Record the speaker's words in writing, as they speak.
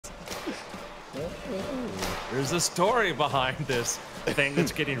There's a story behind this thing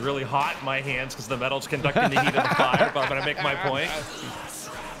that's getting really hot in my hands because the metal's conducting the heat of the fire, but I'm going to make my point.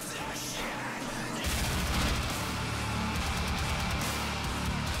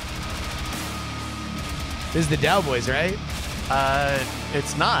 This is the Cowboys, right?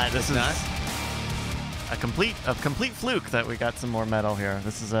 It's not. This is not? a complete fluke that we got some more metal here.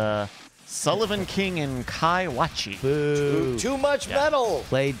 This is Sullivan King and Kai Wachi. Boo. Too much metal.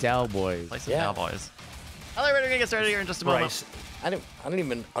 Play Cowboys. Play some Yeah. Cowboys. All right, we're gonna get started here in just a moment. Bryce, I don't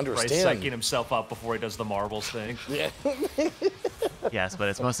even Bryce understand. psyching himself up before he does the marbles thing. Yeah. Yes, but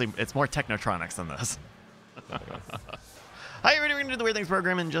it's more Technotronics than this. Hi, everybody. We're gonna do the Weird Things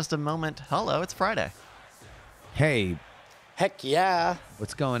program in just a moment. Hello, it's Friday. Hey, Heck yeah.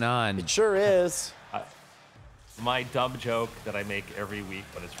 what's going on? It sure is. My dumb joke that I make every week,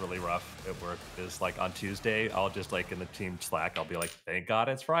 but it's really rough at work, is like on Tuesday, I'll just like in the team Slack, I'll be like, thank God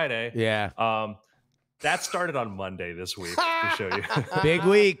it's Friday. Yeah. That started on Monday this week to show you. Big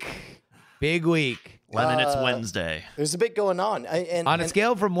week. Big week. Lemon, it's Wednesday. There's a bit going on. On a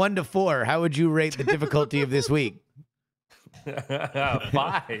scale from 1 to 4, how would you rate the difficulty of this week? 5.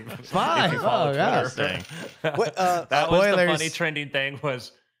 5. If you follow Oh, yeah. Twitter. Interesting. That was the Spoilers. funny trending thing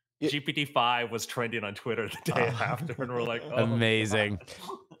was GPT-5 was trending on Twitter the day after, and we're like, oh, Amazing.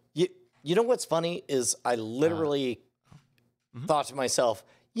 You know what's funny is I literally thought to myself,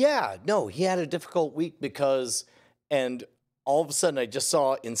 yeah, no, he had a difficult week because, and all of a sudden I just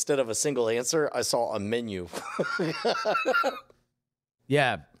saw, instead of a single answer, I saw a menu.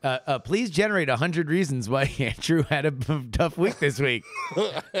 Yeah. Please generate 100 reasons why Andrew had a tough week this week.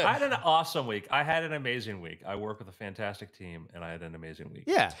 I had an awesome week. I had an amazing week. I work with a fantastic team, and I had an amazing week.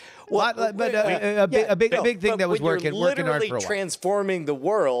 Yeah. Well, But a big thing that was working hard literally for a while. transforming the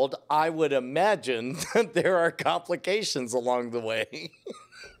world, I would imagine that there are complications along the way.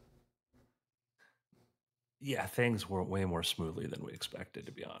 Yeah, things went way more smoothly than we expected,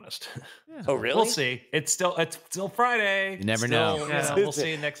 to be honest. Oh, really? We'll see. It's still Friday. You never Still, know. yeah, we'll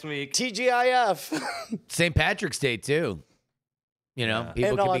see next week. TGIF. St. Patrick's Day, too. You know, Yeah. people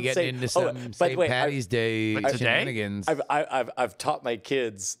And could on be getting into St. some by the St. way, Patty's Day Wait, today? shenanigans. I've taught my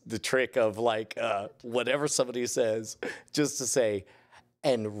kids the trick of like whatever somebody says, just to say,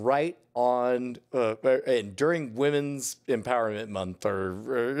 and right on and during Women's Empowerment Month or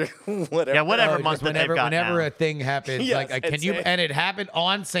whatever. Yeah, whatever Just month that they've got whenever now. a thing happens, Yes, like can it's you? it. And it happened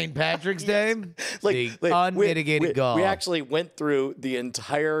on St. Patrick's Day. The Like, unmitigated gall. we actually went through the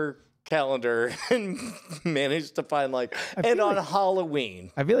entire calendar and managed to find like, and feel on like-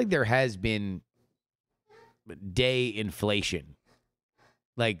 Halloween. I feel like there has been day inflation.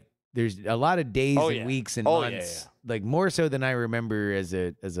 Like there's a lot of days Oh, and yeah. weeks and Oh, yeah, months. Like more so than I remember as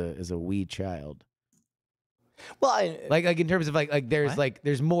a wee child. Well, Like in terms of like there's What?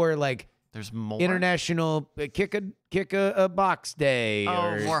 there's more like There's more. international kick a box day. Oh,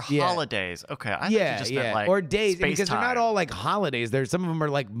 or, more yeah. holidays. Okay, I thought Yeah, you just yeah, meant like or days space because they're not time. all like holidays. There's some of them are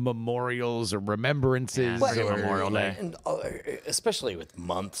like memorials or remembrances. Yeah, or, Memorial Day. and especially with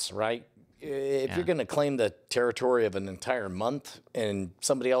months, right? If Yeah. you're going to claim the territory of an entire month and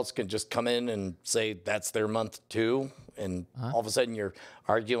somebody else can just come in and say that's their month too, and all of a sudden you're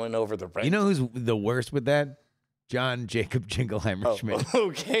arguing over the rent. You know who's the worst with that? John Jacob Jingleheimer Schmidt.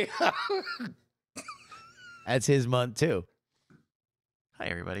 Okay. That's his month too. Hi,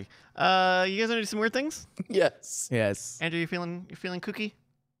 everybody. You guys want to do some weird things? Yes. Yes. Andrew, you feeling kooky?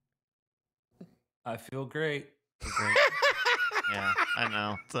 I feel great. Great. Yeah, I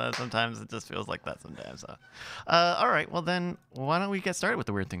know. So sometimes it just feels like that sometimes. So. All right, well then, why don't we get started with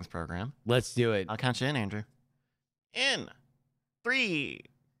the Weird Things program? Let's do it. I'll count you in, Andrew. In 3,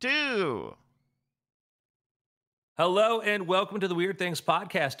 2. Hello and welcome to the Weird Things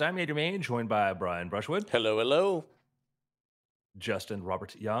podcast. I'm Andrew Main, joined by Brian Brushwood, Hello, hello. Justin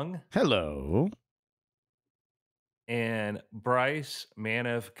Robert Young, Hello. and Bryce Man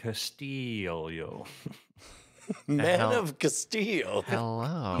of Castillo. Man hell? of Castile.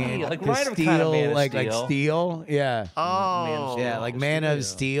 Hello. Yeah, like to random kind of Man of like Steel. steel. Yeah. Oh. Yeah, like Man of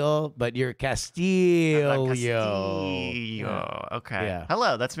Steel, but you're Like Castillo. Castillo. Okay. Yeah.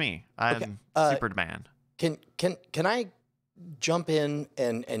 Hello, that's me. I'm Superman. Can I jump in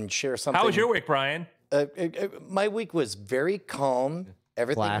and share something? How was your week, Brian? My week was very calm.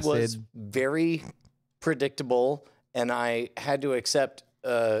 Everything was Placid. very predictable, and I had to accept.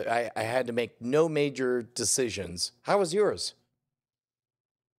 I had to make no major decisions. How was yours?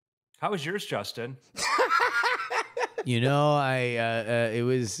 How was yours, Justin? You know,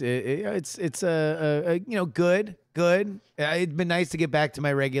 it's good. It'd been nice to get back to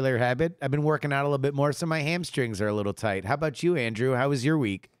my regular habit. I've been working out a little bit more, so my hamstrings are a little tight. How about you, Andrew? How was your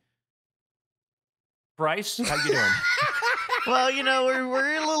week? Bryce, how you doing? Well,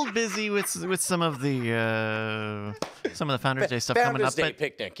 we're a little busy with some of the Founders Day stuff coming Founders up. Day But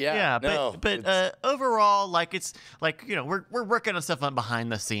picnic, yeah, no, but overall, like it's like we're working on stuff on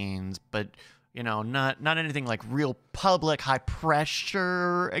behind the scenes, but not anything like real public high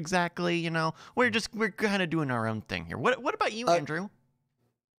pressure exactly. We're kind of doing our own thing here. What about you, Andrew?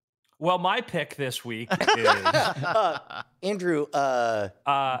 Well, my pick this week is Andrew.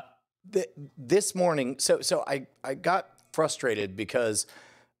 This morning, so I got frustrated because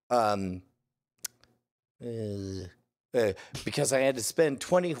because I had to spend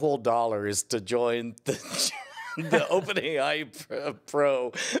 $20 whole to join the OpenAI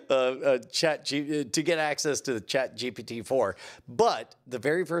Pro to get access to the Chat GPT 4. But the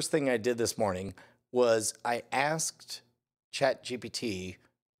very first thing I did this morning was I asked Chat GPT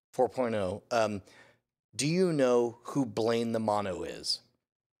 4.0, do you know who Blaine the Mono is?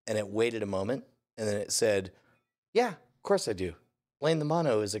 And it waited a moment, and then it said, yeah, of course I do. Blaine the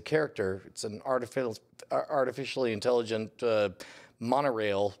Mono is a character. It's an artificially intelligent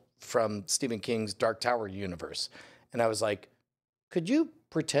monorail from Stephen King's Dark Tower universe. And I was like, could you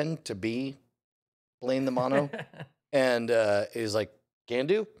pretend to be Blaine the Mono? And he was like, can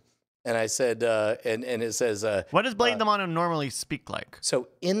do. And I said, and it says... what does Blaine the Mono normally speak like? So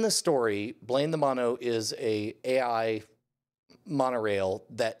in the story, Blaine the Mono is a AI monorail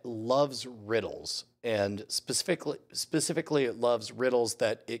that loves riddles, and specifically it loves riddles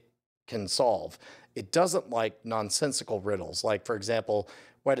that it can solve. It doesn't like nonsensical riddles, like, for example,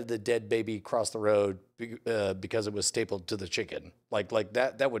 why did the dead baby cross the road because it was stapled to the chicken? Like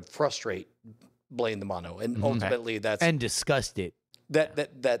that would frustrate Blaine the Mono, and ultimately that's and disgust it.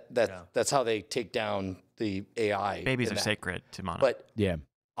 That's how they take down the AI. Babies are sacred to Mono. But yeah,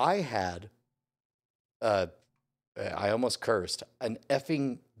 I had I almost cursed, an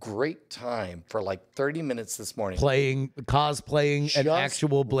effing great time for like 30 minutes this morning. Cosplaying an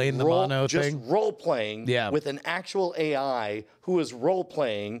actual Blaine the Mono thing? Just role-playing with an actual AI who is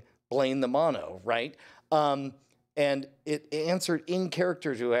role-playing Blaine the Mono, right? And it answered in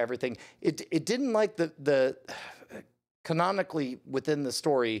character to everything. It didn't like the canonically within the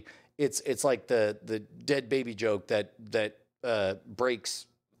story, it's like the dead baby joke that breaks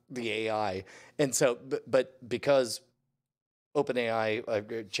the AI. And so, but because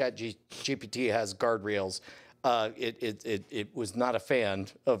OpenAI, Chat GPT has guardrails, it was not a fan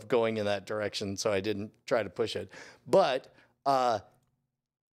of going in that direction, so I didn't try to push it. But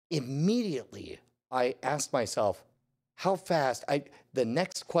immediately I asked myself, how fast, the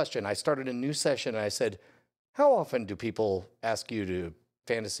next question, I started a new session and I said, how often do people ask you to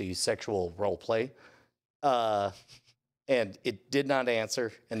fantasy sexual role play? And it did not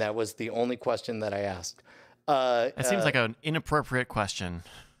answer, and that was the only question that I asked. That seems like an inappropriate question.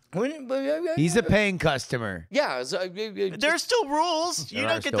 He's a paying customer. Yeah. There's still rules. You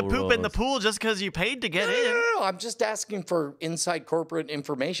don't get to poop in the pool just because you paid to get in. No. I'm just asking for inside corporate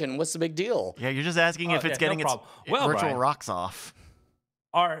information. What's the big deal? Yeah, you're just asking if it's getting its virtual Brian, rocks off.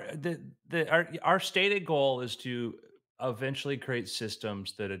 Our stated goal is to eventually create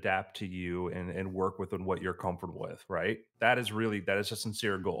systems that adapt to you and work within what you're comfortable with, right? That is a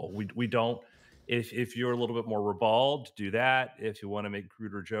sincere goal. We don't, if you're a little bit more ribald, do that. If you want to make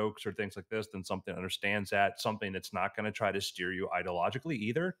cruder jokes or things like this, then something that understands that, something that's not going to try to steer you ideologically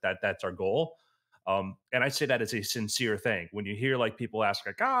either. That's our goal. And I say that as a sincere thing. When you hear like people ask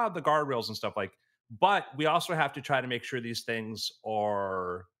like, the guardrails and stuff like, but we also have to try to make sure these things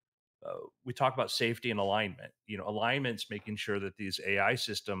are, we talk about safety and alignment. Alignment's making sure that these AI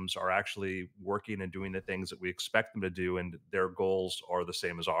systems are actually working and doing the things that we expect them to do, and their goals are the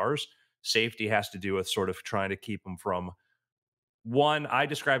same as ours. Safety has to do with sort of trying to keep them from one. I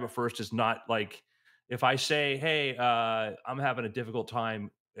describe it first as not like, if I say, hey, I'm having a difficult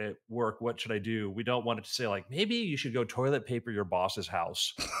time at work, what should I do? We don't want it to say like, maybe you should go toilet paper your boss's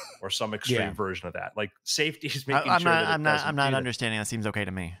house or some extreme version of that. Like, safety is making sure that I'm not understanding. That seems okay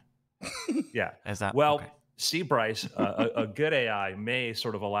to me. Yeah. Is that okay? See, Bryce, a good AI may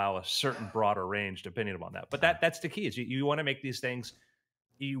sort of allow a certain broader range depending upon that. But that's the key, is you want to make these things,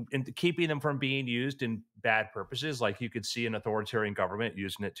 keeping them from being used in bad purposes. Like, you could see an authoritarian government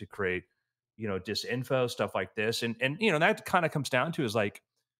using it to create, disinfo, stuff like this. And that kind of comes down to is like,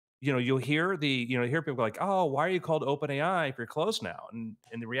 you'll hear people go like, oh, why are you called OpenAI if you're closed now? And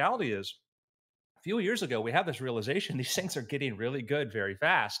the reality is, a few years ago, we had this realization these things are getting really good very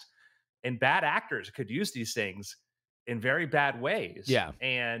fast. And bad actors could use these things in very bad ways. Yeah.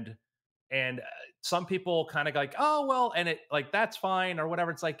 And some people kind of like, oh, well, and it like, that's fine or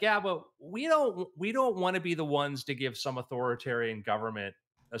whatever. It's like, yeah, but we don't want to be the ones to give some authoritarian government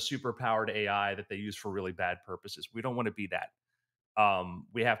a super powered AI that they use for really bad purposes. We don't want to be that.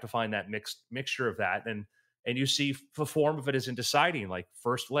 We have to find that mixture of that, and you see the form of it is in deciding, like,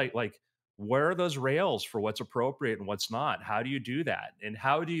 first, like where are those rails for what's appropriate and what's not? How do you do that? And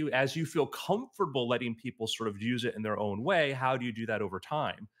how do you, as you feel comfortable letting people sort of use it in their own way, how do you do that over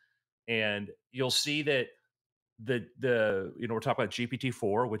time? And you'll see that we're talking about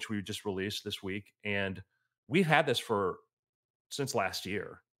GPT-4, which we just released this week, and we've had this for since last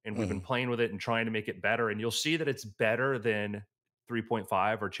year, and we've been Mhm. playing with it and trying to make it better. And you'll see that it's better than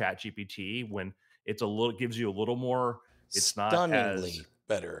 3.5 or Chat GPT when it's a little gives you a little more. It's not as Stunningly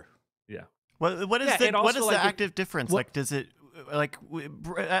better. yeah. What is Yeah, the and what also, is like, the active difference? what- Like, does it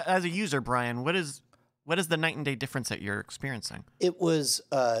as a user, Brian? What is the night and day difference that you're experiencing? It was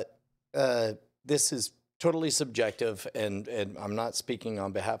this is totally subjective, and I'm not speaking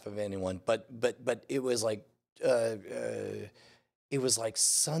on behalf of anyone, but it was like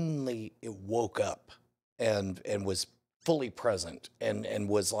suddenly it woke up and was fully present and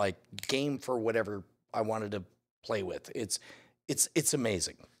was like game for whatever I wanted to play with. It's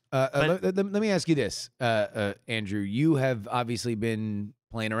amazing. Let me ask you this, Andrew. You have obviously been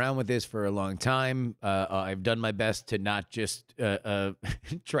playing around with this for a long time. I've done my best to not just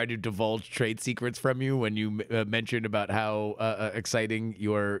try to divulge trade secrets from you when you mentioned about how exciting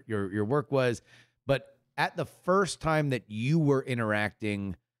your work was. But at the first time that you were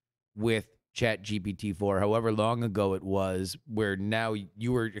interacting with ChatGPT-4, however long ago it was, where now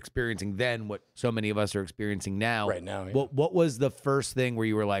you were experiencing then what so many of us are experiencing now. Right now, yeah. What was the first thing where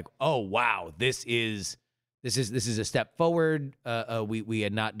you were like, "Oh wow, this is a step forward. We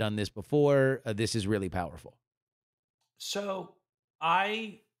had not done this before. This is really powerful." So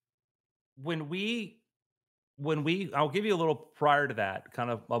when we I'll give you a little prior to that, kind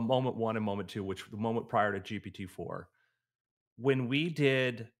of a moment one and moment two, which the moment prior to GPT-4. When we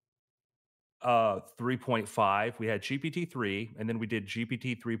did 3.5, we had GPT-3, and then we did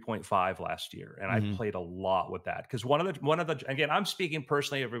GPT 3.5 last year, and I Mhm. played a lot with that because one of the again, I'm speaking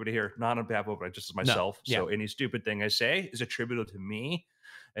personally, everybody here, not on behalf of, but just as myself. yeah. So any stupid thing I say is attributable to me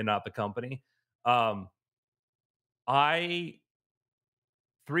and not the company. Um, I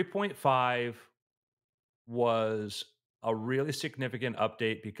 3.5 was a really significant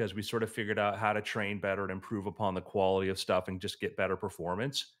update because we sort of figured out how to train better and improve upon the quality of stuff and just get better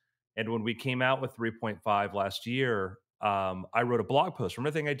performance. And when we came out with 3.5 last year, I wrote a blog post.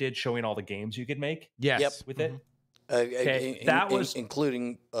 Remember the thing I did showing all the games you could make Yes. Yep. with Mhm. it? Okay, that was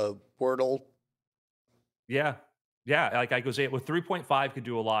including Wordle. yeah. Yeah, like I goes with 3.5 could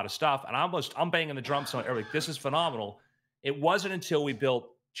do a lot of stuff. And I'm banging the drums on it. Like, this is phenomenal. It wasn't until we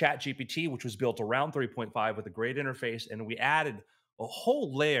built ChatGPT, which was built around 3.5 with a great interface, and we added a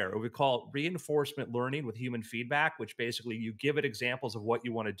whole layer we call reinforcement learning with human feedback, which basically you give it examples of what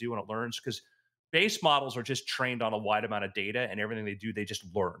you want to do and it learns, because base models are just trained on a wide amount of data, and everything they do, they just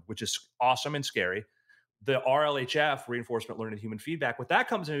learn, which is awesome and scary. The RLHF, reinforcement learning human feedback, what that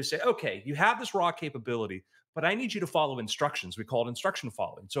comes in, we say, okay, you have this raw capability, but I need you to follow instructions. We call it instruction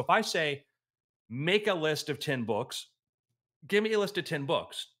following. So if I say, make a list of 10 books, give me a list of 10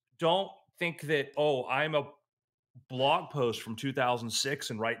 books. Don't think that, oh, I'm a blog post from 2006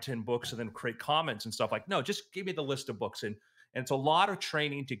 and write 10 books and then create comments and stuff. Like, no, just give me the list of books. And it's a lot of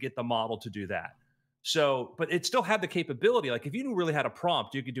training to get the model to do that. So, but it still had the capability. Like, if you really had a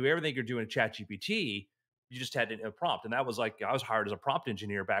prompt, you could do everything you're doing in ChatGPT. You just had a prompt. And that was like, I was hired as a prompt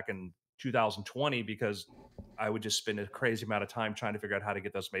engineer back in 2020 because I would just spend a crazy amount of time trying to figure out how to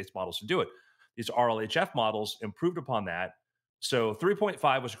get those base models to do it. These RLHF models improved upon that. So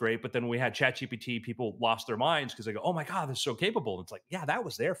 3.5 was great, but then when we had ChatGPT, people lost their minds because they go, "Oh my God, this is so capable." And it's like, yeah, that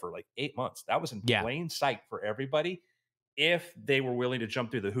was there for like 8 months. That was in Yeah. plain sight for everybody if they were willing to jump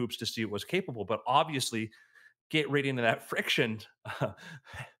through the hoops to see it was capable. But obviously, get rid into that friction.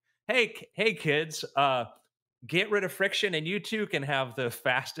 Hey, kids, get rid of friction, and you too can have the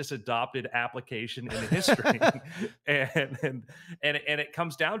fastest adopted application in history. And it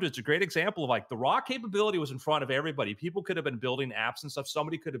comes down to, it's a great example of, like, the raw capability was in front of everybody. People could have been building apps and stuff.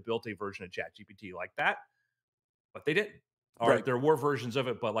 Somebody could have built a version of ChatGPT like that, but they didn't. Or Right. there were versions of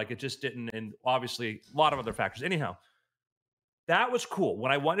it, but like it just didn't. And obviously, a lot of other factors. Anyhow, that was cool.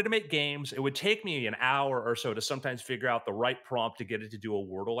 When I wanted to make games, it would take me an hour or so to sometimes figure out the right prompt to get it to do a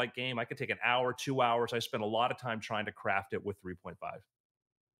Wordle-like game. I could take an hour, 2 hours. I spent a lot of time trying to craft it with 3.5.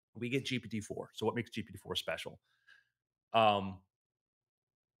 We get GPT-4. So what makes GPT-4 special? Um,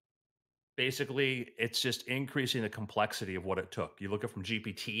 Basically, it's just increasing the complexity of what it took. You look at from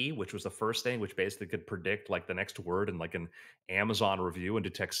GPT, which was the first thing, which basically could predict like the next word in like an Amazon review and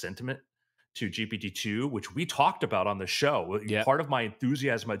detect sentiment. to GPT-2, which we talked about on the show. Yeah. Part of my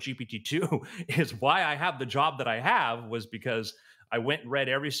enthusiasm about GPT-2 is why I have the job that I have, was because I went and read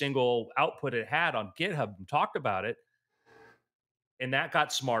every single output it had on GitHub and talked about it. And that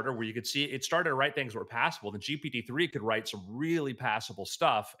got smarter, where you could see it started to write things that were passable. Then GPT-3 could write some really passable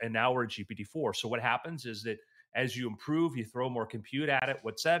stuff. And now we're at GPT-4. So what happens is that as you improve, you throw more compute at it,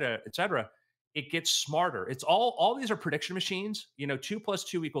 et cetera, it gets smarter. It's all these are prediction machines. 2 +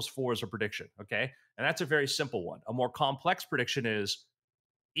 2 = 4 is a prediction. Okay. And that's a very simple one. A more complex prediction is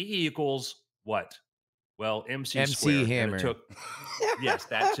E equals what? Well, MC squared. Hammer. And it took, yes,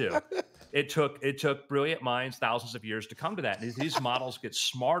 that too. It took brilliant minds thousands of years to come to that. And as these models get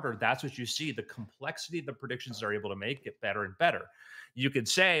smarter, that's what you see. The complexity of the predictions they're able to make get better and better. You could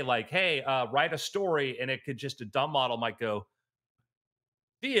say like, hey, write a story, and it could just, a dumb model might go,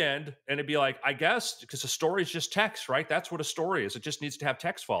 the end, and it'd be like, I guess, because a story is just text, right? That's what a story is. It just needs to have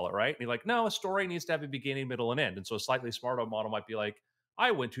text follow it, right? And you're like, no, a story needs to have a beginning, middle, and end. And so a slightly smarter model might be like,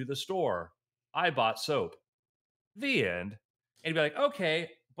 I went to the store, I bought soap, the end. And you'd be like, okay,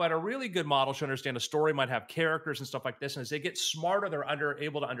 but a really good model should understand a story might have characters and stuff like this. And as they get smarter, they're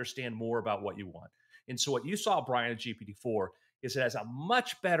able to understand more about what you want. And so what you saw, Brian, at GPT-4 is it has a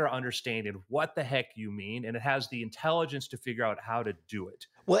much better understanding of what the heck you mean, and it has the intelligence to figure out how to do it.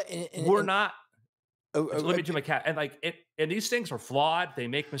 Well, We're not. let Let me do my cat. And like it, and these things are flawed. They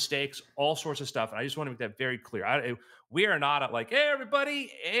make mistakes, all sorts of stuff. And I just want to make that very clear. We are not at like, hey,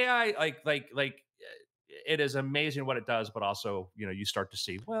 everybody, AI, it is amazing what it does, but also, you start to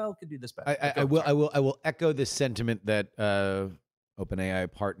see, well, it could do this better. I will echo this sentiment that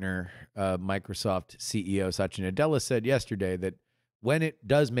OpenAI partner Microsoft CEO Satya Nadella said yesterday, that when it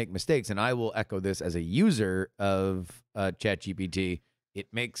does make mistakes, and I will echo this as a user of ChatGPT, it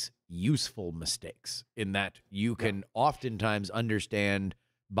makes useful mistakes in that you can oftentimes understand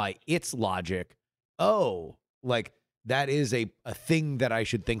by its logic, oh, like that is a thing that I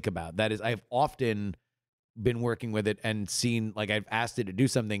should think about. That is, I've often been working with it and seen, like, I've asked it to do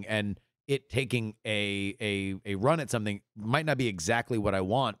something, and it taking a run at something might not be exactly what I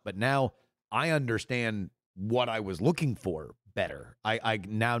want, but now I understand what I was looking for better. I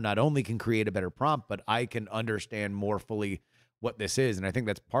now not only can create a better prompt, but I can understand more fully what this is. And I think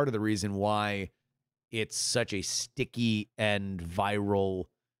that's part of the reason why it's such a sticky and viral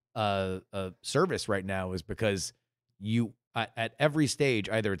service right now, is because you at every stage,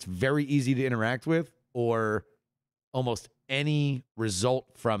 either it's very easy to interact with, or almost any result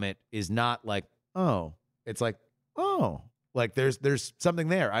from it is not like, oh, it's like, oh, like there's something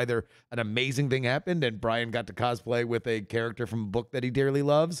there. Either an amazing thing happened and Brian got to cosplay with a character from a book that he dearly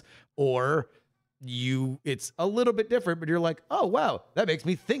loves, or it's a little bit different, but you're like, oh, wow, that makes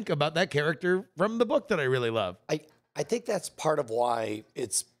me think about that character from the book that I really love. I think that's part of why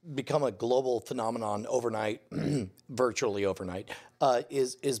it's become a global phenomenon overnight, virtually overnight,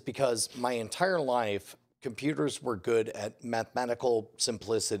 is because my entire life, computers were good at mathematical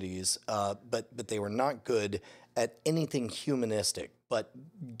simplicities, but they were not good at anything humanistic. But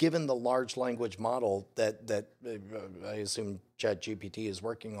given the large language model that I assume ChatGPT is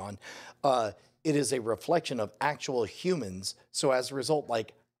working on, it is a reflection of actual humans. So as a result,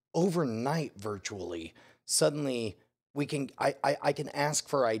 like overnight, virtually, suddenly we can I can ask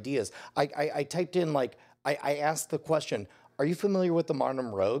for ideas. I typed in, like, I asked the question, are you familiar with the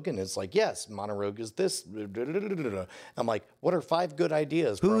Modern Rogue? And it's like, yes, Modern Rogue is this. I'm like, what are 5 good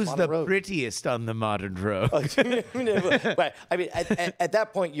ideas for Who's a Modern the Rogue? prettiest on the Modern Rogue? But I mean, at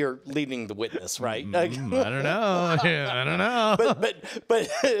that point, you're leading the witness, right? I don't know. I don't know.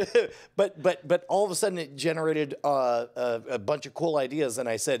 But all of a sudden, it generated a bunch of cool ideas, and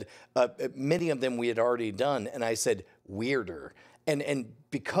I said, many of them we had already done, and I said, weirder. And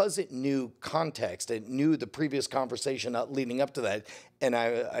because it knew context, it knew the previous conversation leading up to that, and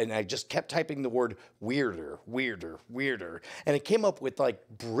I just kept typing the word weirder, and it came up with like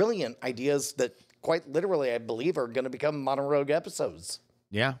brilliant ideas that quite literally, I believe, are going to become Modern Rogue episodes.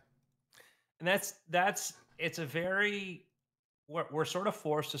 Yeah. And it's a very, we're sort of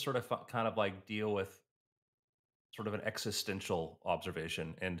forced to sort of kind of like deal with sort of an existential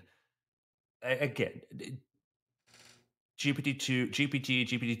observation. And again, GPT-2,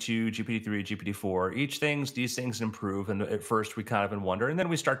 GPT-2, GPT-3, GPT-4, these things improve. And at first we kind of in wonder, and then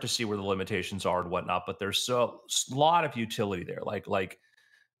we start to see where the limitations are and whatnot, but there's a lot of utility there. Like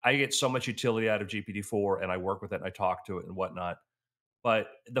I get so much utility out of GPT-4, and I work with it and I talk to it and whatnot. But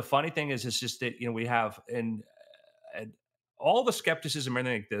the funny thing is, it's just that, we have, and all the skepticism and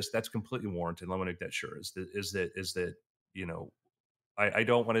everything like this, that's completely warranted. Let me make that sure is that, I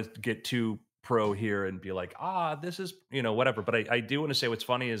don't want to get too pro here and be like, this is, whatever. But I do want to say what's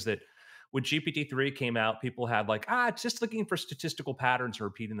funny is that when GPT-3 came out, people had like, it's just looking for statistical patterns and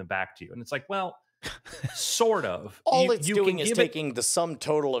repeating them back to you. And it's like, well, sort of. All it's you doing can is give it- taking the sum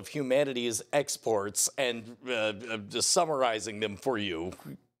total of humanity's exports and just summarizing them for you.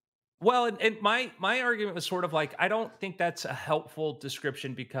 Well, and my argument was sort of like, I don't think that's a helpful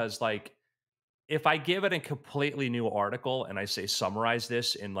description because like, if I give it a completely new article and I say summarize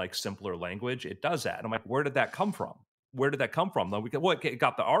this in like simpler language, it does that. And I'm like, where did that come from? Where did that come from? Though it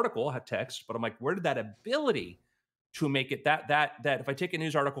got the article, had text, but I'm like, where did that ability to make it that if I take a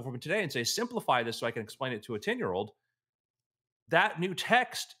news article from today and say simplify this so I can explain it to a 10-year-old, that new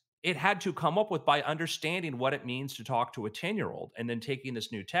text it had to come up with by understanding what it means to talk to a 10-year-old and then taking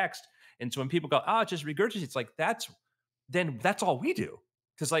this new text. And so when people go, it just regurgitates, it's like that's all we do.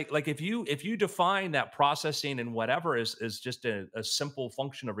 Because like if you define that processing and whatever is just a simple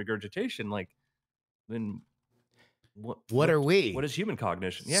function of regurgitation, like then what are we? What is human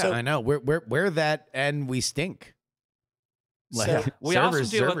cognition? Yeah, So- I know we're that, and we stink. Like So- We also servers,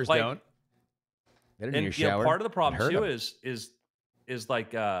 deal with, servers like- don't. Get it in and your shower. part of the problem and hurt too 'em. is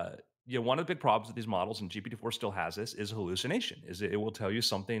like one of the big problems with these models, and GPT-4 still has this, is hallucination. Is it will tell you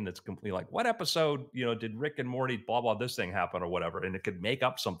something that's completely like, what episode did Rick and Morty blah blah this thing happen or whatever, and it could make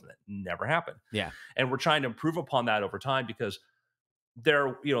up something that never happened. Yeah. And we're trying to improve upon that over time because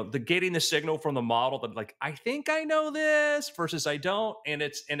they're the getting the signal from the model that like I think I know this versus I don't, and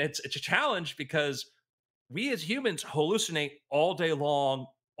it's a challenge because we as humans hallucinate all day long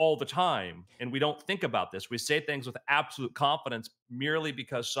all the time, and we don't think about this. We say things with absolute confidence merely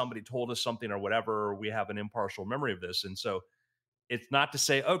because somebody told us something or whatever, or we have an impartial memory of this. And so it's not to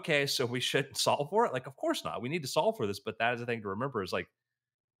say, okay, so we shouldn't solve for it. Like, of course not. We need to solve for this, but that is the thing to remember is like,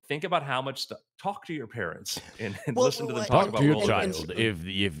 think about how much stuff. Talk to your parents and Well, listen to them well, talk Talk about to your roll child events.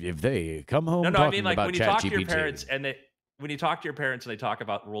 if they come home. No, I talking mean like about when you talk to your ChatGPT. parents and when you talk to your parents and they talk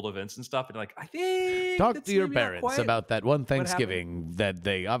about world events and stuff, and you're like, I think Talk that's to your maybe not parents quite about that one happened. Thanksgiving that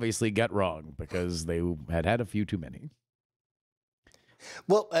they obviously got wrong because they had a few too many.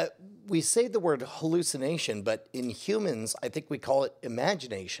 Well, we say the word hallucination, but in humans, I think we call it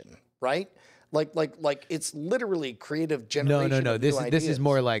imagination, right? Like it's literally creative generation. No. of This new is ideas.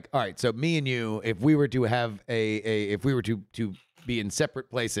 more like, all right. So me and you, if we were to have if we were to be in separate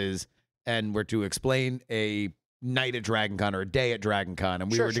places and were to explain a night at Dragon Con or a day at Dragon Con,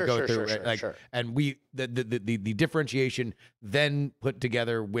 and we were to go through sure. and we the differentiation then put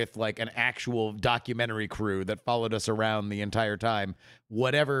together with like an actual documentary crew that followed us around the entire time,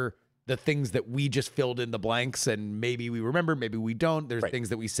 whatever the things that we just filled in the blanks, and maybe we remember, maybe we don't. There's Right. things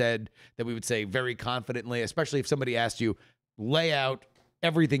that we said that we would say very confidently, especially if somebody asked you, lay out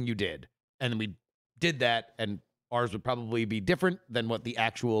everything you did, and we did that, and ours would probably be different than what the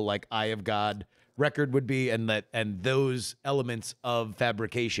actual like Eye of God record would be, and those elements of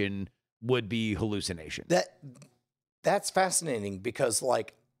fabrication would be hallucination. That's fascinating because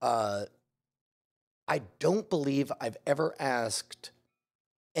like I don't believe I've ever asked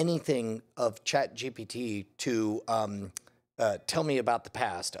anything of ChatGPT to tell me about the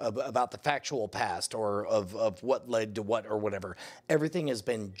past, about the factual past, or of what led to what or whatever. Everything has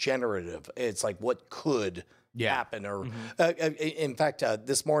been generative. It's like what could happen, or in fact,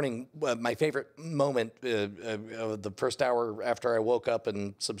 this morning, my favorite moment of the first hour after I woke up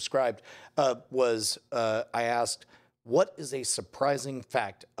and subscribed was I asked, "What is a surprising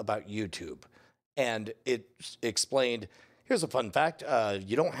fact about YouTube?" And it explained, here's a fun fact.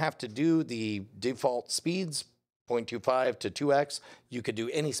 You don't have to do the default speeds, 0.25 to 2x. You could do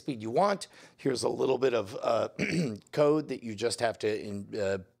any speed you want. Here's a little bit of code that you just have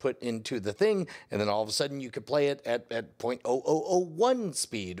to put into the thing. And then all of a sudden you could play it at 0.0001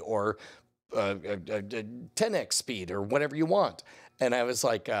 speed or 10x speed or whatever you want. And I was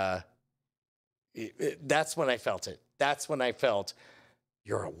like, that's when I felt it. That's when I felt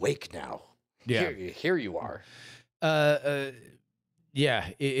you're awake now. Yeah. Here you are. Yeah,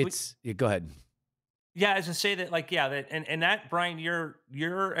 go ahead. Yeah, as I say that, like, yeah, that and that, Brian,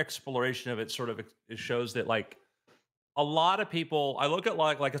 your exploration of it sort of it shows that like a lot of people. I look at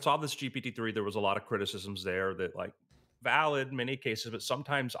like I saw this GPT-3. There was a lot of criticisms there that like valid in many cases, but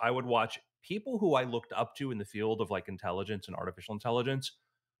sometimes I would watch people who I looked up to in the field of like intelligence and artificial intelligence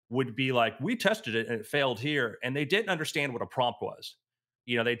would be like, we tested it and it failed here, and they didn't understand what a prompt was.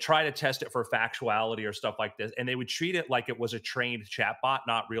 They try to test it for factuality or stuff like this, and they would treat it like it was a trained chatbot,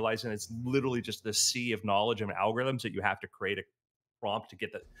 not realizing it's literally just the sea of knowledge and algorithms that you have to create a prompt to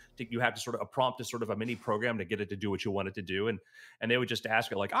get you have to sort of, a prompt is sort of a mini program to get it to do what you want it to do. And they would just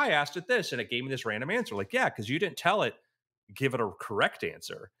ask it like, I asked it this, and it gave me this random answer. Like, yeah, because you didn't tell it, give it a correct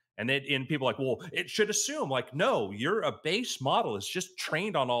answer. And then people are like, well, it should assume like, no, you're a base model is just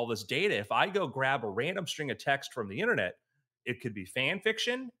trained on all this data. If I go grab a random string of text from the internet, it could be fan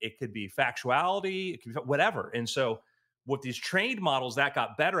fiction, it could be factuality, it could be whatever. And so with these trained models, that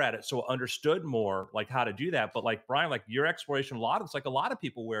got better at it, so understood more like how to do that. But like Brian, like your exploration, a lot, it's like a lot of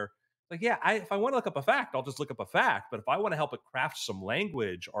people where like, yeah, if I want to look up a fact, I'll just look up a fact. But if I want to help it craft some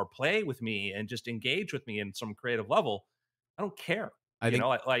language or play with me and just engage with me in some creative level, I don't care. I think,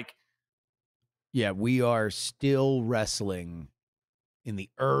 Like yeah, we are still wrestling in the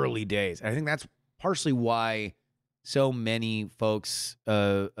early days. I think that's partially why so many folks,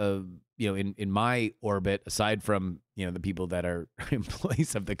 in my orbit, aside from the people that are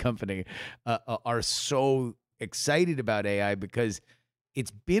employees of the company, are so excited about AI because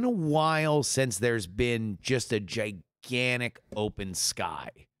it's been a while since there's been just a gigantic open sky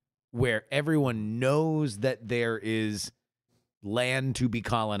where everyone knows that there is land to be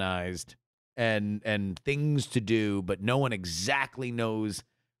colonized and things to do, but no one exactly knows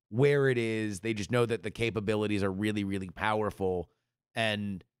where it is. They just know that the capabilities are really, really powerful.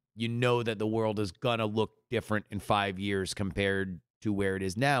 And you know that the world is going to look different in 5 years compared to where it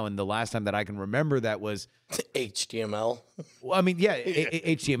is now. And the last time that I can remember that was HTML. Well, I mean, yeah,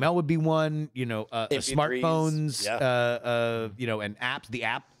 HTML would be one, smartphones, and apps, the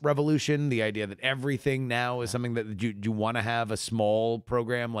app revolution, the idea that everything now is something that you want to have a small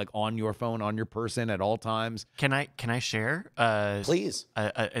program like on your phone, on your person at all times. Can I share? Please.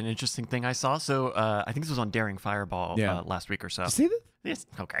 An interesting thing I saw. So I think this was on Daring Fireball last week or so. Did you see that? Yes.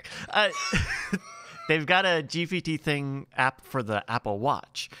 Okay. They've got a GPT thing app for the Apple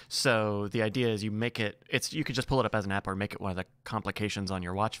Watch. So the idea is you could just pull it up as an app or make it one of the complications on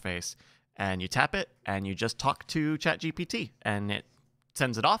your watch face, and you tap it and you just talk to ChatGPT and it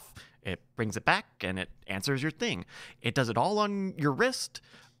sends it off, it brings it back, and it answers your thing. It does it all on your wrist.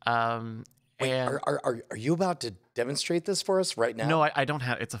 Wait, are you about to demonstrate this for us right now? No, I don't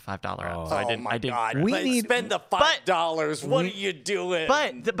have. It's a $5 app, so I didn't. God. We Let's need- spend the $5. What are you doing?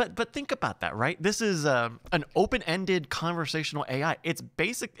 But think about that, right? This is an open-ended conversational AI. It's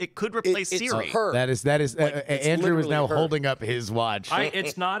basic. It could replace it's Siri. her. That is it's Andrew is now literally her. holding up his watch.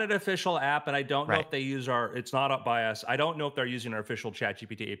 it's not an official app, and I don't know Right. if they use it's not up by us. I don't know if they're using our official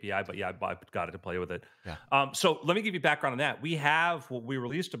ChatGPT API, but yeah, I got it to play with it. Yeah. So let me give you background on that. We have what we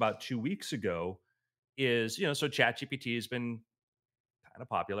released about 2 weeks ago is, so ChatGPT has been kind of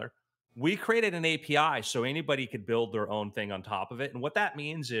popular. We created an API so anybody could build their own thing on top of it. And what that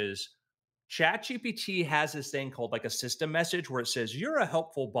means is ChatGPT has this thing called like a system message where it says, you're a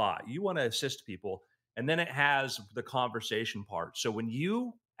helpful bot. You want to assist people. And then it has the conversation part. So when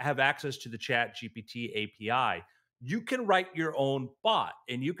you have access to the ChatGPT API, you can write your own bot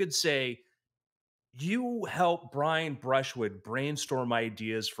and you could say, you help Brian Brushwood brainstorm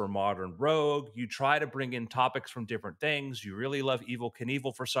ideas for Modern Rogue. You try to bring in topics from different things. You really love Evel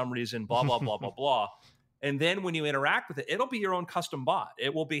Knievel for some reason, blah, blah, blah, blah, blah. And then when you interact with it, it'll be your own custom bot.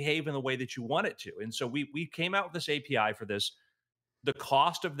 It will behave in the way that you want it to. And so we came out with this API for this. The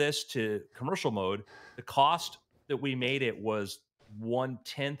cost of this to commercial mode, the cost that we made it was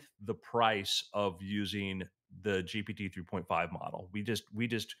 1/10 the price of using the GPT 3.5 model. We just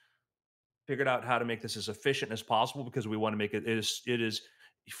figured out how to make this as efficient as possible because we want to make it is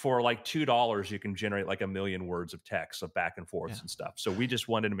for like $2 you can generate like 1 million words of text of back and forths and stuff. So we just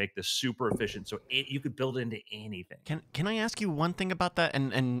wanted to make this super efficient so you could build it into anything. Can I ask you one thing about that?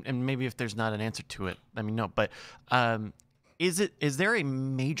 And maybe if there's not an answer to it, let me know. But is there a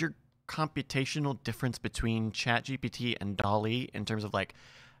major computational difference between ChatGPT and DALL-E in terms of like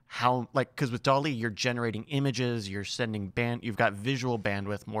how, like, because with DALL-E you're generating images, you're sending you've got visual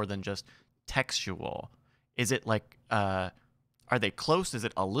bandwidth more than just textual. Is it like are they close? Is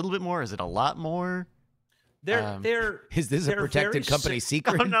it a little bit more? Is it a lot more? Is this a protected company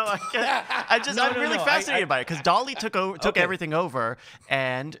secret? Oh no, I can't. I'm really fascinated by it because DALL-E took everything over,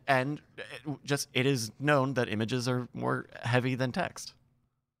 and it is known that images are more heavy than text.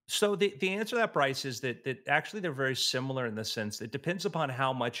 So the answer to that, Bryce, is that actually they're very similar in the sense that it depends upon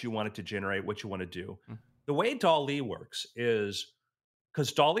how much you want it to generate, what you want to do. The way DALL-E works is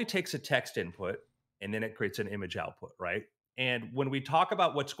because DALL-E takes a text input and then it creates an image output, right? And when we talk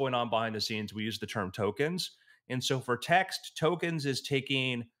about what's going on behind the scenes, we use the term tokens. And so for text, tokens is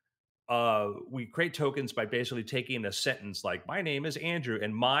taking, we create tokens by basically taking a sentence like, my name is Andrew,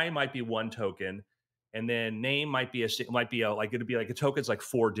 and mine might be one token. And then name might be it'd be like a token's like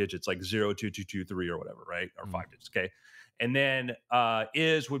 4 digits, like 02223 or whatever, right? Or 5 digits, okay? And then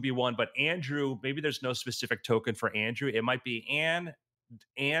is would be one, but Andrew, maybe there's no specific token for Andrew. It might be and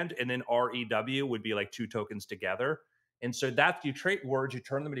then REW would be like 2 tokens together. And so that you trait words, you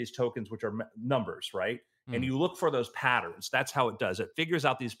turn them into these tokens, which are numbers, right? And you look for those patterns. That's how it does. It figures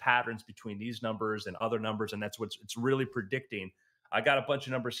out these patterns between these numbers and other numbers, and that's what it's really predicting. I got a bunch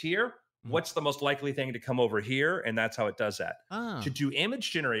of numbers here. What's the most likely thing to come over here? And that's how it does that. Oh. To do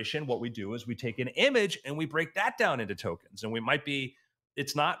image generation, what we do is we take an image and we break that down into tokens. And we might be,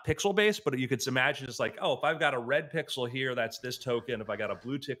 it's not pixel based, but you could imagine it's like, oh, if I've got a red pixel here, that's this token. If I got a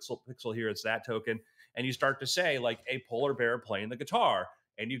blue pixel here, it's that token. And you start to say like a polar bear playing the guitar.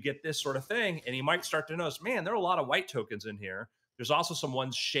 And you get this sort of thing, and you might start to notice, man, there are a lot of white tokens in here. There's also some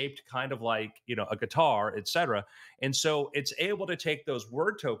ones shaped kind of like, a guitar, etc. And so it's able to take those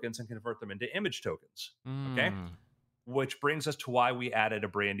word tokens and convert them into image tokens. Okay. Which brings us to why we added a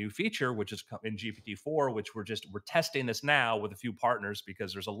brand new feature, which is in GPT-4, which we're testing this now with a few partners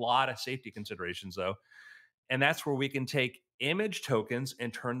because there's a lot of safety considerations though. And that's where we can take image tokens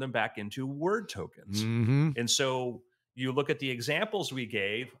and turn them back into word tokens. And so you look at the examples we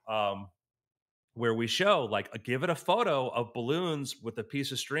gave, where we show give it a photo of balloons with a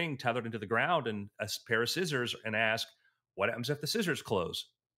piece of string tethered into the ground and a pair of scissors, and ask, what happens if the scissors close?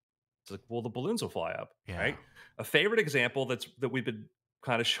 It's like, well, the balloons will fly up, right? A favorite example that we've been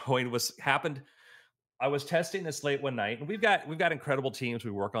kind of showing happened. I was testing this late one night, and we've got incredible teams we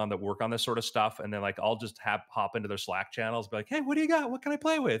work on this sort of stuff. And then I'll just hop into their Slack channels, be like, hey, what do you got? What can I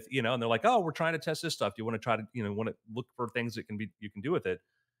play with? And they're like, oh, we're trying to test this stuff. Do you want to try to, want to look for things that you can do with it?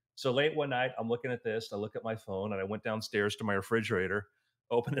 So late one night, I'm looking at this. I look at my phone, and I went downstairs to my refrigerator,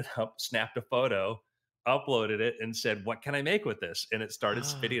 opened it up, snapped a photo, uploaded it, and said, what can I make with this? And it started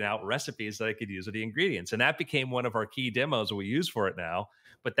spitting out recipes that I could use with the ingredients. And that became one of our key demos we use for it now.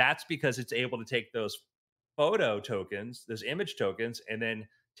 But that's because it's able to take those photo tokens, those image tokens, and then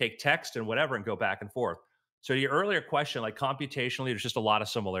take text and whatever and go back and forth. So your earlier question, computationally, there's just a lot of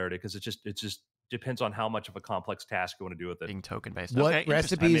similarity because it just depends on how much of a complex task you want to do with it. Being token based. What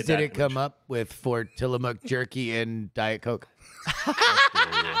recipes did it come up with for Tillamook jerky and Diet Coke?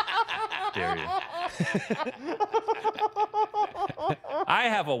 Dare you. I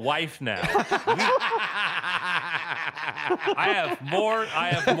have a wife now. I have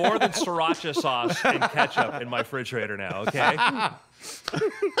more than sriracha sauce and ketchup in my refrigerator now. Okay.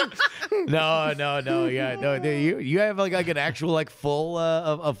 No. Yeah, no. You have like an actual full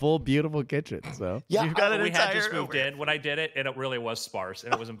a full beautiful kitchen. So Yeah, You've got an We entire. had just moved in when I did it, and it really was sparse,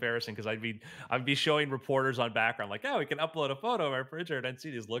 and it was embarrassing because I'd be showing reporters on background like, oh, we can upload a photo of our refrigerator, and I'd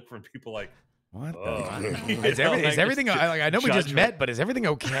see these look from people like, what? Is Is everything? I know we just met, but is everything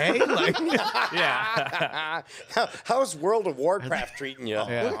okay? Like, yeah. How's World of Warcraft treating you?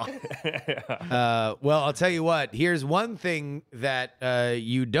 well, I'll tell you what. Here's one thing that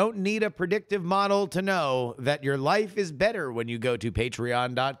you don't need a predictive model to know: that your life is better when you go to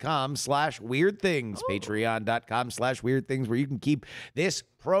patreon.com/weirdthings. Patreon.com/weirdthings, where you can keep this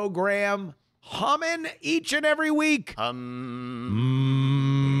program humming each and every week.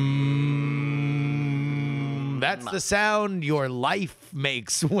 That's the sound your life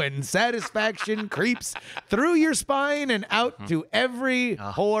makes when satisfaction creeps through your spine and out to every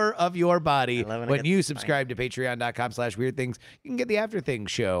pore of your body. When you subscribe to patreon.com/weirdthings, you can get the After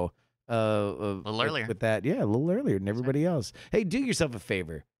Things show A little earlier. with that. Yeah, a little earlier than everybody else. Hey, do yourself a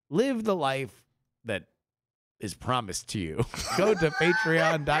favor. Live the life that is promised to you. Go to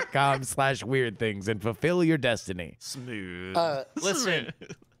patreon.com/weirdthings and fulfill your destiny. Smooth. Listen,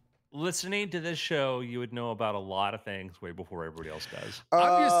 listening to this show, you would know about a lot of things way before everybody else does.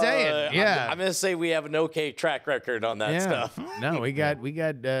 I'm just saying, yeah. I'm gonna say we have an okay track record on that stuff. No, we got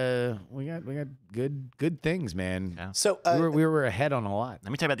good things, man. Yeah. So We were ahead on a lot.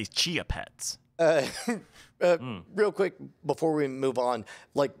 Let me tell you about these chia pets. real quick before we move on,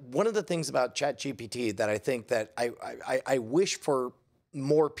 like one of the things about ChatGPT that I think that I wish for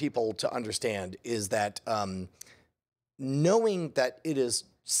more people to understand is that knowing that it is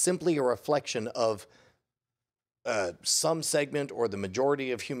simply a reflection of some segment or the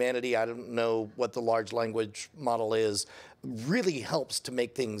majority of humanity, I don't know what the large language model is, really helps to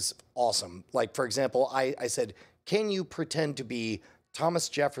make things awesome. Like, for example, I said, can you pretend to be Thomas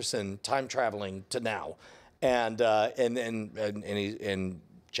Jefferson time traveling to now? And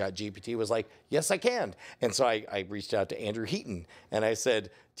ChatGPT was like, yes, I can. And so I reached out to Andrew Heaton and I said,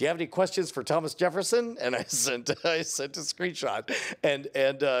 do you have any questions for Thomas Jefferson? And I sent a screenshot,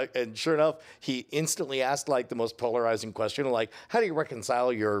 and sure enough, he instantly asked like the most polarizing question, like, how do you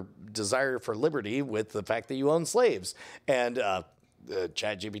reconcile your desire for liberty with the fact that you own slaves? And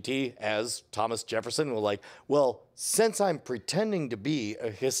ChatGPT as Thomas Jefferson was like, well, since I'm pretending to be a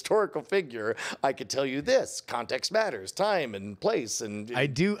historical figure, I could tell you this: context matters, time and place, and I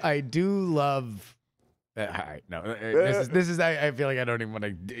do love All right, no, this is. I feel like I don't even want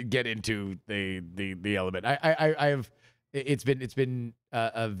to get into the element. I have. It's been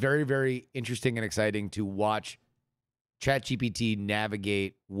a very very interesting and exciting to watch ChatGPT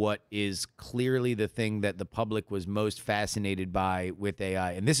navigate what is clearly the thing that the public was most fascinated by with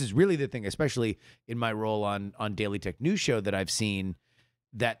AI, and this is really the thing, especially in my role on Daily Tech News Show, that I've seen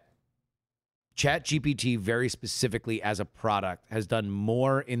that ChatGPT very specifically as a product has done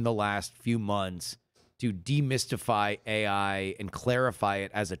more in the last few months to demystify AI and clarify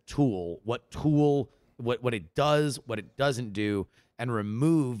it as a tool, what it does, what it doesn't do, and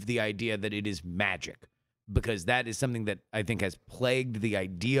remove the idea that it is magic, because that is something that I think has plagued the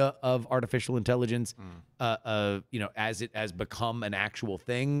idea of artificial intelligence. As it has become an actual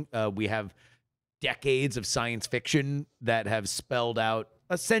thing, we have decades of science fiction that have spelled out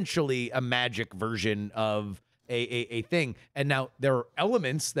essentially a magic version of a thing. And now there are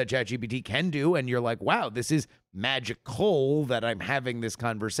elements that ChatGPT can do, and you're like, wow, this is magical that I'm having this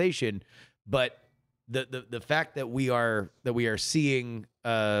conversation. But the fact that we are seeing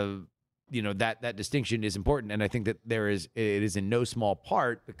that distinction is important. And I think that it is in no small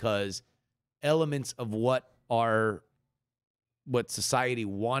part because elements of what society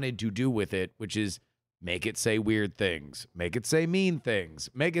wanted to do with it, which is make it say weird things, make it say mean things,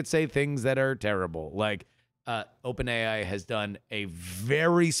 make it say things that are terrible. Like OpenAI has done a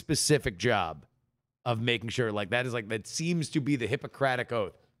very specific job of making sure that seems to be the Hippocratic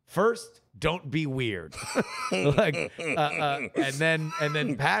oath. First, don't be weird. And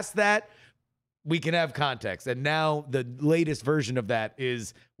then past that, we can have context. And now the latest version of that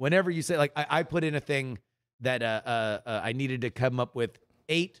is whenever you say, like, I put in a thing that I needed to come up with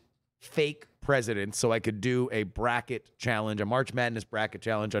 8 fake presidents so I could do a bracket challenge, a March Madness bracket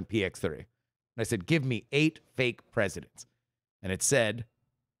challenge on PX3. And I said, give me 8 fake presidents. And it said,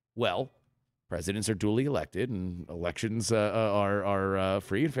 well, presidents are duly elected and elections are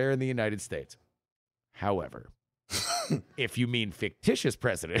free and fair in the United States. However, if you mean fictitious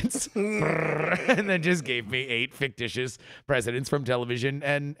presidents, and then just gave me 8 fictitious presidents from television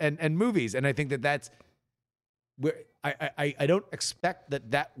and movies. And I think that's where I don't expect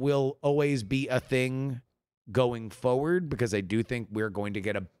that will always be a thing going forward, because I do think we're going to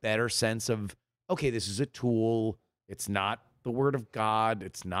get a better sense of, okay, this is a tool. It's not the word of God.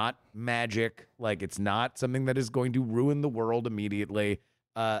 It's not magic. Like, it's not something that is going to ruin the world immediately.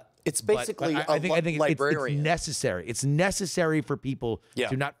 It's basically I think librarian. It's necessary. It's necessary for people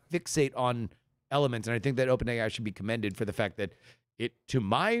to not fixate on elements. And I think that OpenAI should be commended for the fact that it, to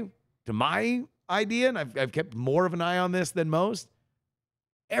my idea, and I've kept more of an eye on this than most,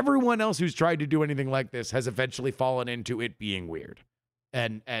 everyone else who's tried to do anything like this has eventually fallen into it being weird.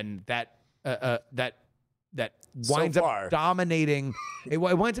 And that winds up dominating. It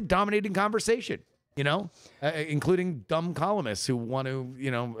winds up dominating conversation. Including dumb columnists who want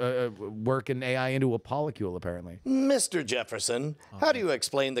to, work an AI into a polycule, apparently. Mr. Jefferson, how do you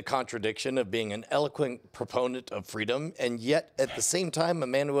explain the contradiction of being an eloquent proponent of freedom and yet at the same time a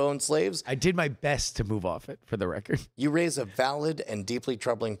man who owns slaves? I did my best to move off it, for the record. You raise a valid and deeply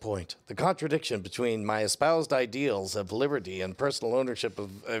troubling point. The contradiction between my espoused ideals of liberty and personal ownership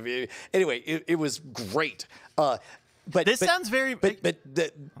of anyway, it was great. But sounds very. But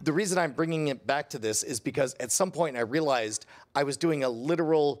the reason I'm bringing it back to this is because at some point I realized I was doing a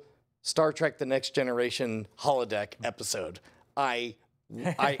literal Star Trek: The Next Generation holodeck episode. I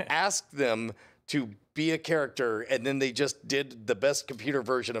asked them to be a character, and then they just did the best computer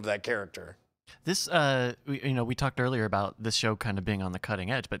version of that character. This, we talked earlier about this show kind of being on the cutting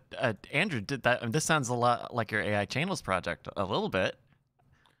edge, but Andrew did that. I mean, this sounds a lot like your AI Channels project, a little bit.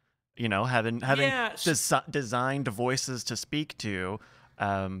 Having designed voices to speak to,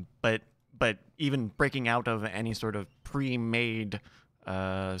 but even breaking out of any sort of pre-made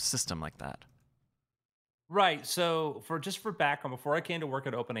system like that. Right. So for background, before I came to work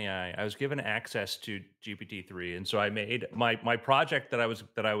at OpenAI, I was given access to GPT-3, and so I made my project that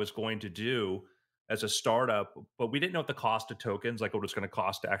I was going to do as a startup, but we didn't know what the cost of tokens, like what it's going to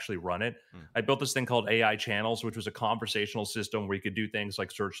cost to actually run it. I built this thing called AI Channels, which was a conversational system where you could do things like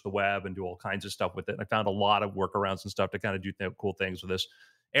search the web and do all kinds of stuff with it. And I found a lot of workarounds and stuff to kind of do cool things with this.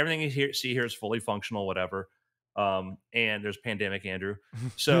 Everything you see here is fully functional, whatever. And there's pandemic, Andrew.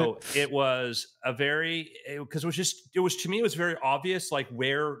 So it was because to me, it was very obvious, like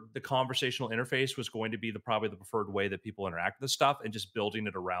where the conversational interface was going to be probably the preferred way that people interact with this stuff, and just building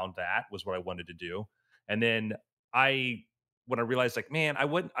it around that was what I wanted to do. And then when I realized, like, man, I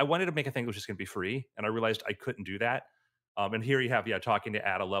wanted to make a thing that was just going to be free, and I realized I couldn't do that. And here you have, talking to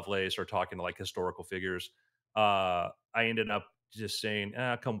Ada Lovelace or talking to like historical figures. I ended up just saying,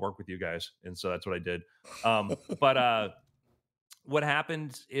 come work with you guys. And so that's what I did. But what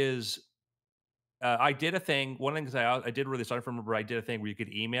happened is I did a thing. One of the things I did really start from, remember, I did a thing where you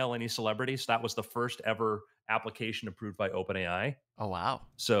could email any celebrities. That was the first ever application approved by OpenAI. Oh wow.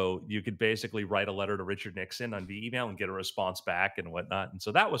 So you could basically write a letter to Richard Nixon on via email and get a response back and whatnot. And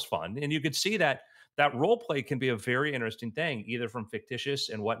so that was fun. And you could see that role play can be a very interesting thing, either from fictitious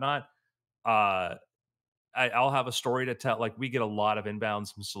and whatnot. Uh, I'll have a story to tell. Like, we get a lot of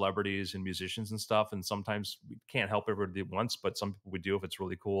inbounds from celebrities and musicians and stuff, and sometimes we can't help everybody at once, but some people we do if it's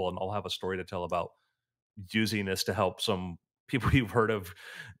really cool. And I'll have a story to tell about using this to help some people you've heard of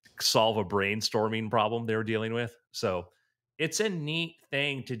solve a brainstorming problem they're dealing with. So it's a neat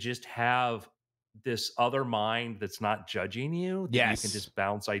thing to just have this other mind that's not judging you, that you can Yes. just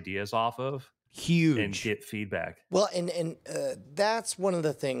bounce ideas off of and Huge. get feedback. Well, and that's one of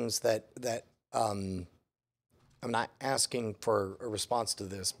the things that I'm not asking for a response to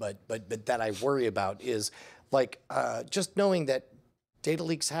this, but that I worry about is like just knowing that data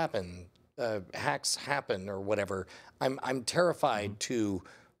leaks happen, hacks happen, or whatever. I'm terrified to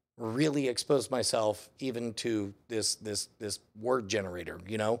really expose myself even to this word generator,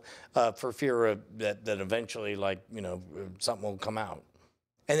 you know, for fear of that eventually, like, you know, something will come out.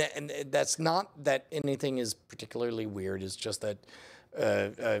 And that's not that anything is particularly weird. It's just that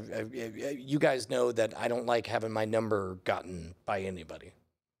you guys know that I don't like having my number gotten by anybody.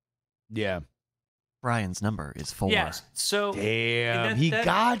 Yeah. Brian's number is 4. Yes. So Damn, he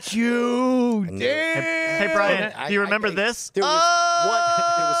got you. I know. Damn. Hey Brian, I- do you remember I- this? There was, there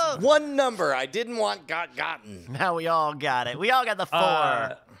Oh! was one number I didn't want gotten. Now we all got it. We all got the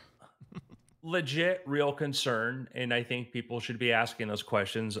 4. Legit, real concern, and I think people should be asking those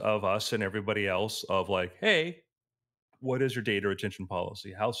questions of us and everybody else of like, hey, what is your data retention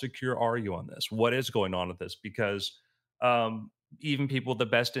policy? How secure are you on this? What is going on with this? Because even people with the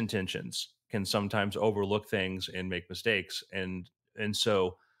best intentions can sometimes overlook things and make mistakes, and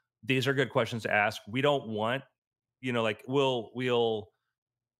so these are good questions to ask. We don't want, you know, like we'll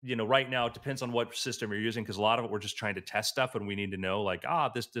you know, right now it depends on what system you're using, because a lot of it we're just trying to test stuff and we need to know like,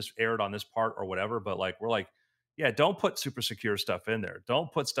 this aired on this part or whatever. But like, we're like, yeah, don't put super secure stuff in there.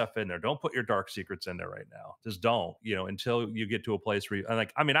 Don't put stuff in there. Don't put your dark secrets in there right now. Just don't, you know, until you get to a place where you,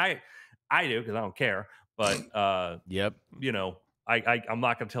 like, I mean, I do, because I don't care, but Yep. you know, I'm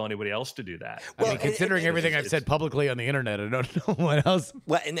not going to tell anybody else to do that. I Well, mean, considering and everything I've said publicly on the internet, I don't know what else.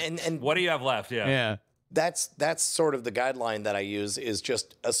 Well, and What do you have left? Yeah. Yeah. that's sort of the guideline that I use, is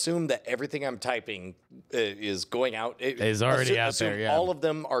just assume that everything I'm typing is going out. Is already out there, yeah. All of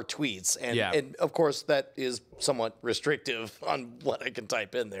them are tweets. And, Yeah. and of course, that is somewhat restrictive on what I can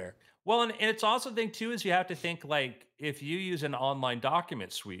type in there. Well, and it's also the thing too, is you have to think, like, if you use an online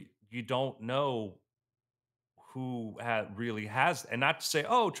document suite, you don't know who really has, and not to say,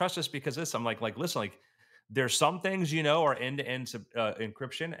 oh, trust us because this. I'm like, listen, like, there's some things, you know, are end-to-end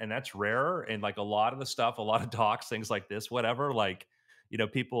encryption, and that's rarer. And like a lot of the stuff, a lot of docs, things like this, whatever, like, you know,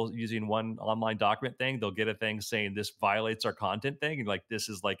 people using one online document thing, they'll get a thing saying this violates our content thing, and like, this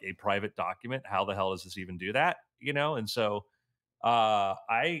is like a private document. How the hell does this even do that? You know, and so I'm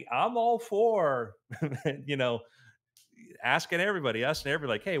all for you know, asking everybody,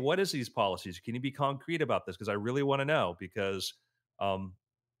 like, hey, what is these policies? Can you be concrete about this? Because I really want to know, because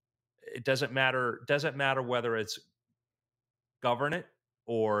it doesn't matter whether it's government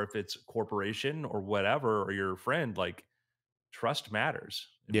or if it's corporation or whatever, or your friend, like, trust matters.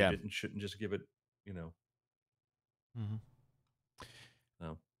 And Yeah. we shouldn't just give it, you know. Mhm.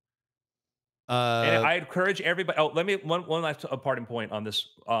 No. And Uh, I encourage everybody. Oh, let me one last parting point on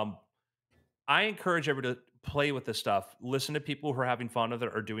this. I encourage everybody to play with this stuff. Listen to people who are having fun with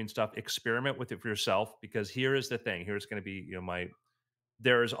it or doing stuff. Experiment with it for yourself, because here is the thing. Here's going to be, you know,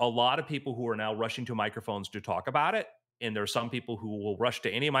 there's a lot of people who are now rushing to microphones to talk about it. And there are some people who will rush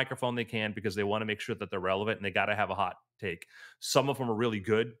to any microphone they can because they want to make sure that they're relevant, and they got to have a hot take. Some of them are really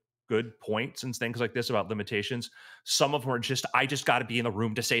good points and things like this about limitations. Some of them are just, I just got to be in the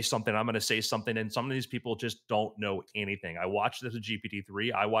room to say something. I'm going to say something. And some of these people just don't know anything. I watched this at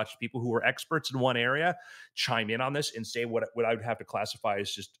GPT-3. I watched people who are experts in one area chime in on this and say what I would have to classify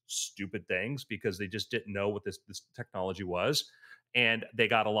as just stupid things, because they just didn't know what this technology was. And they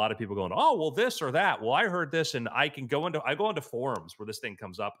got a lot of people going, oh, well, this or that. Well, I heard this, and I go into forums where this thing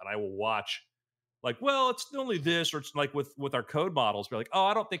comes up, and I will watch, like, well, it's only this, or it's like with our code models, we're like, oh,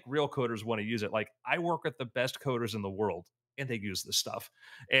 I don't think real coders want to use it. Like, I work with the best coders in the world, and they use this stuff.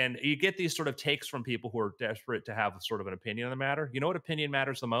 And you get these sort of takes from people who are desperate to have sort of an opinion on the matter. You know what opinion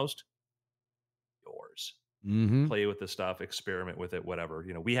matters the most? Yours. Mm-hmm. play with this stuff, experiment with it, whatever.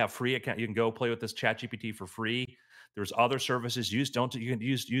 We have free account. You can go play with this ChatGPT for free. There's other services. You can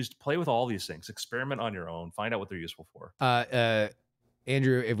play with all these things. Experiment on your own. Find out what they're useful for.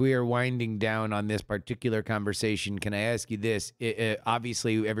 Andrew, if we are winding down on this particular conversation, can I ask you this?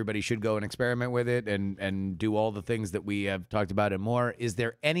 Obviously, everybody should go and experiment with it and do all the things that we have talked about and more. Is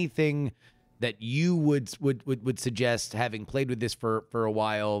there anything that you would suggest, having played with this for a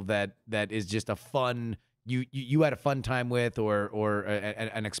while, that is just a fun you had a fun time with, or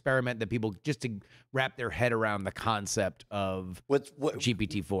an experiment that people, just to wrap their head around the concept of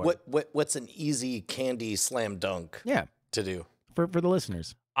GPT-4? What's an easy candy slam dunk? Yeah, to do for the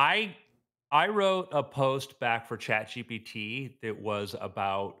listeners. I wrote a post back for ChatGPT that was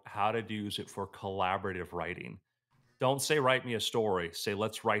about how to use it for collaborative writing. Don't say write me a story. Say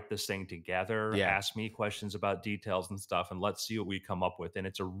let's write this thing together. Yeah. Ask me questions about details and stuff, and let's see what we come up with. And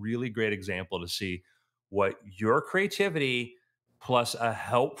it's a really great example to see what your creativity plus a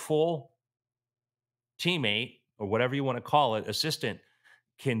helpful teammate, or whatever you want to call it, assistant,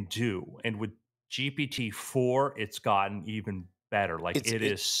 can do. And with GPT-4, it's gotten even better. Like it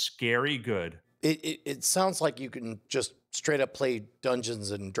is scary good. It sounds like you can just straight up play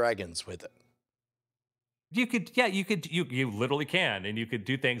Dungeons and Dragons with it. You literally can, and you could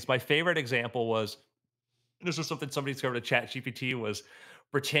do things. My favorite example was, this was something somebody discovered at ChatGPT, was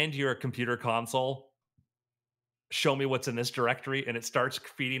pretend you're a computer console. Show me what's in this directory, and it starts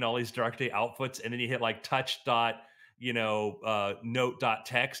feeding all these directory outputs, and then you hit like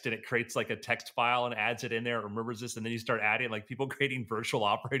note.text, and it creates like a text file and adds it in there, remembers this, and then you start adding like people creating virtual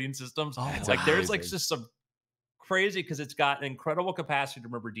operating systems. Oh, like there's like just some crazy, because it's got an incredible capacity to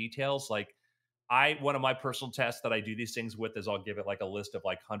remember details. Like one of my personal tests that I do these things with is I'll give it like a list of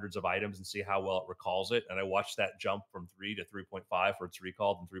like hundreds of items and see how well it recalls it. And I watched that jump from 3 to 3.5 for its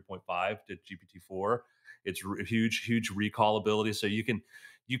recall, and 3.5 to GPT-4. It's huge recall ability. So you can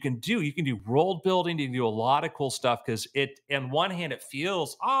do world building. You can do a lot of cool stuff, because on one hand it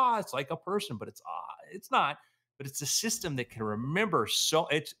feels it's like a person, but it's not. But it's a system that can remember. So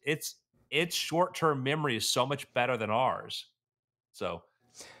its short-term memory is so much better than ours. So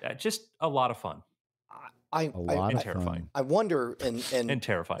just a lot of fun. Terrifying. I wonder, and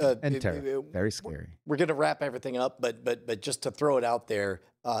terrifying, very scary. We're going to wrap everything up, but just to throw it out there,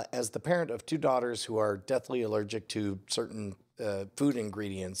 as the parent of 2 daughters who are deathly allergic to certain food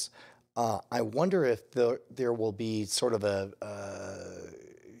ingredients, I wonder if there will be sort of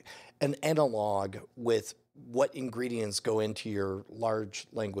an analog with what ingredients go into your large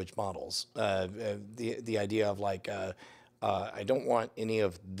language models. The idea of like, I don't want any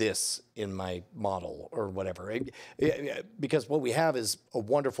of this in my model or whatever, because what we have is a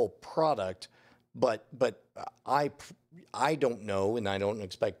wonderful product, but I don't know, and I don't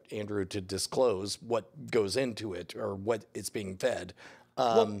expect Andrew to disclose what goes into it or what it's being fed.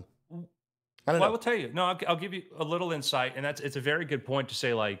 I don't know. I will tell you. No, I'll give you a little insight, and it's a very good point to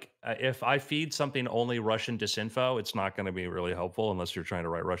say. Like, if I feed something only Russian disinfo, it's not going to be really helpful unless you're trying to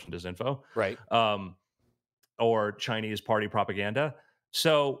write Russian disinfo, right? Or Chinese party propaganda.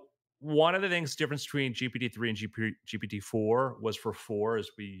 So one of the things difference between GPT-3 and GPT-4 was, for 4 is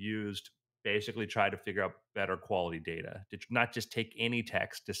we basically try to figure out better quality data, to not just take any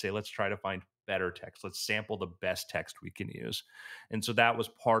text, to say, let's try to find better text. Let's sample the best text we can use. And so that was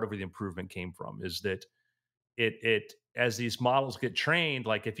part of where the improvement came from, is that it as these models get trained,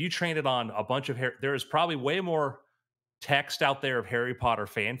 like if you train it on a bunch of there is probably way more text out there of Harry Potter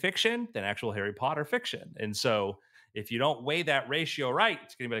fan fiction than actual Harry Potter fiction. And so if you don't weigh that ratio right,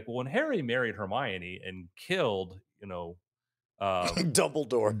 it's going to be like, well, when Harry married Hermione and killed,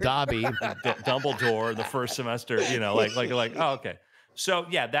 Dumbledore, Dobby, Dumbledore the first semester, like, oh, okay. So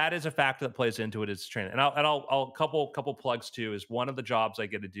yeah, that is a factor that plays into it, is training. And I'll couple plugs too. Is one of the jobs I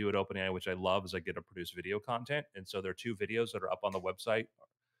get to do at OpenAI, which I love, is I get to produce video content. And so there are 2 videos that are up on the website.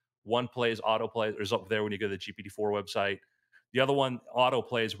 One autoplays, is up there when you go to the GPT-4 website. The other one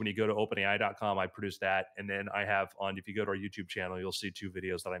autoplays when you go to openai.com. I produce that. And then I have if you go to our YouTube channel, you'll see 2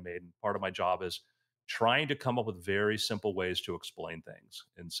 videos that I made. And part of my job is trying to come up with very simple ways to explain things.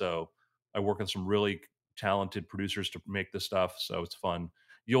 And so I work with some really talented producers to make this stuff. So it's fun.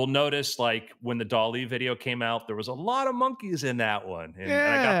 You'll notice, like, when the DALL-E video came out, there was a lot of monkeys in that one, and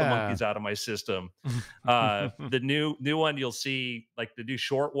I got the monkeys out of my system. The new one, you'll see, like the new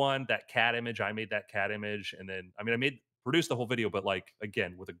short one, that cat image. I made that cat image, and then I produced the whole video, but like,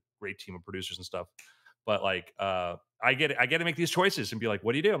 again, with a great team of producers and stuff. But like, I get to make these choices and be like,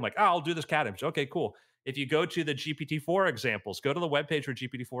 what do you do? I'm like, I'll do this cat image. Okay, cool. If you go to the GPT-4 examples, go to the webpage for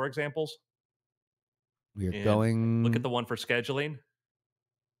GPT-4 examples. We're going. Look at the one for scheduling.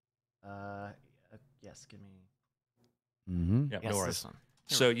 Yeah. Yes, give me. Mm-hmm. Yeah, Yes, no worries. this one.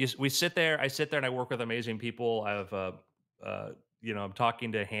 So we sit there. I sit there and I work with amazing people. I have, I'm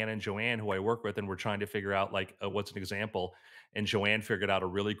talking to Hannah and Joanne, who I work with, and we're trying to figure out like what's an example. And Joanne figured out a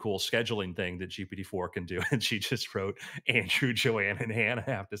really cool scheduling thing that GPT-4 can do, and she just wrote Andrew, Joanne, and Hannah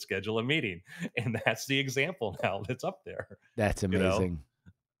have to schedule a meeting, and that's the example now that's up there. That's You know, amazing.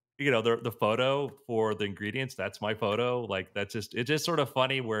 the photo for the ingredients, that's my photo. Like it's just sort of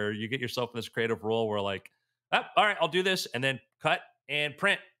funny where you get yourself in this creative role where like, "Ah, all right, I'll do this," and then cut and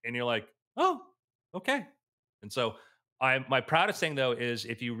print, and you're like, oh, okay. And so my proudest thing though is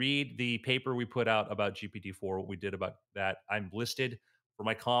if you read the paper we put out about GPT-4, what we did about that, I'm listed for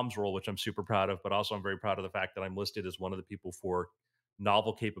my comms role, which I'm super proud of, but also I'm very proud of the fact that I'm listed as one of the people for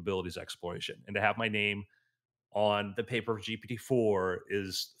novel capabilities exploration. And to have my name on the paper of GPT-4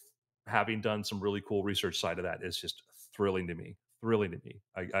 is, having done some really cool research side of that, is just thrilling to me. Thrilling to me.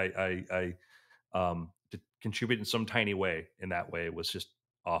 To contribute in some tiny way in that way was just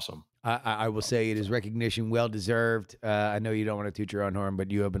awesome. I will say it is recognition well deserved. I know you don't want to toot your own horn, but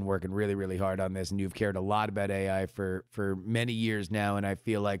you have been working really, really hard on this, and you've cared a lot about AI for many years now. And I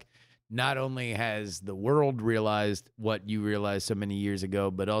feel like not only has the world realized what you realized so many years ago,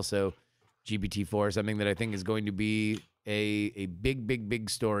 but also GPT-4, something that I think is going to be a big, big, big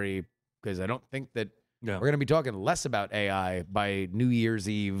story, because I don't think that we're going to be talking less about AI by New Year's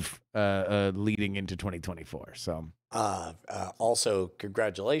Eve leading into 2024. So also,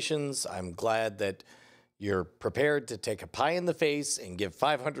 congratulations. I'm glad that you're prepared to take a pie in the face and give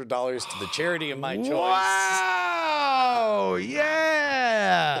 $500 to the charity of my choice. Wow!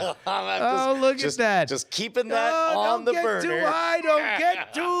 Yeah! Look at that. Just keeping that on the burner. Don't get too high, don't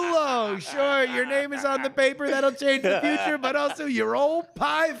get too low. Sure, your name is on the paper. That'll change the future, but also your old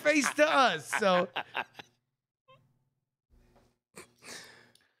pie face to us. So,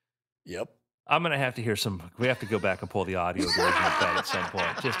 yep. I'm gonna have to hear some. We have to go back and pull the audio version of that at some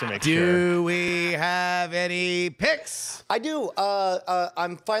point, just to make sure. Do we have any picks? I do.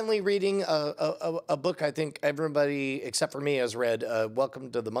 I'm finally reading a book I think everybody except for me has read.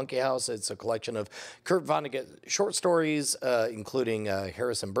 Welcome to the Monkey House. It's a collection of Kurt Vonnegut short stories, including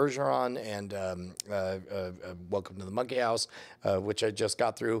Harrison Bergeron and Welcome to the Monkey House, which I just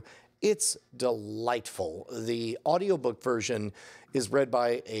got through. It's delightful. The audiobook version is read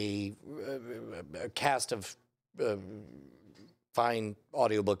by a cast of fine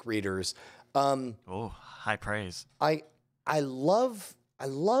audiobook readers. High praise. I love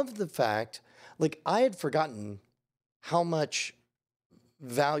the fact, like, I had forgotten how much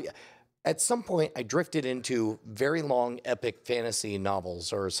value. At some point, I drifted into very long epic fantasy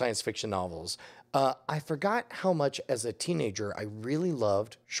novels or science fiction novels. I forgot how much, as a teenager, I really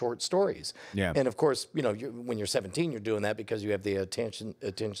loved short stories. Yeah. And of course, when you're 17, you're doing that because you have the attention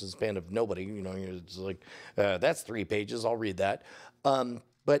span of nobody. You're just like, that's 3 pages. I'll read that.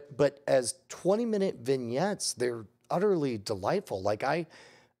 But as 20-minute vignettes, they're utterly delightful. Like I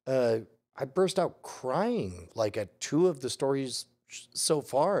burst out crying like at 2 of the stories so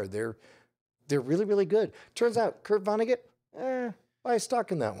far. They're really, really good. Turns out Kurt Vonnegut, buy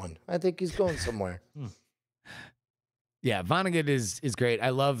stock in that one. I think he's going somewhere. Yeah, Vonnegut is great.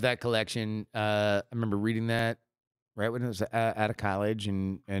 I love that collection. I remember reading that right when I was out of college,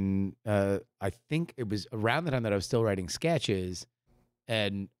 and I think it was around the time that I was still writing sketches,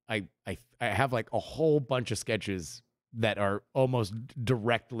 and I have like a whole bunch of sketches that are almost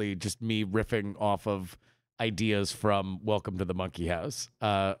directly just me riffing off of ideas from Welcome to the Monkey House,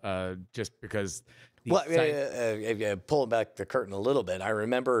 just because. Well, pulling back the curtain a little bit, I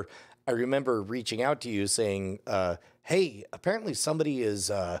remember reaching out to you saying, "Hey, apparently somebody is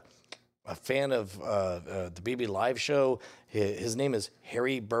a fan of the BB Live show. His name is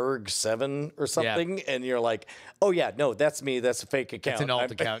Harry Berg 7 or something," yeah. And you're like, "Oh yeah, no, that's me. That's a fake account. It's an alt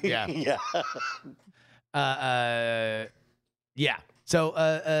account." Yeah, yeah, yeah.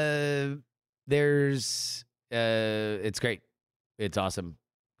 So there's it's great. It's awesome.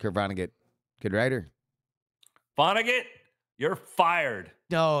 Kurt Vonnegut. Good writer. Vonnegut, you're fired.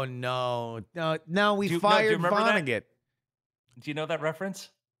 No. We fired Vonnegut. That? Do you know that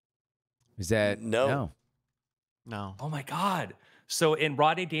reference? Is that no? Oh my God! So in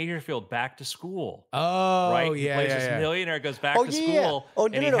Rodney Dangerfield, Back to School. Oh, right? Yeah, he plays this millionaire, goes back to school. Yeah. Oh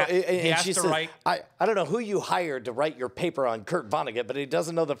no, no. He has to write. I don't know who you hired to write your paper on Kurt Vonnegut, but he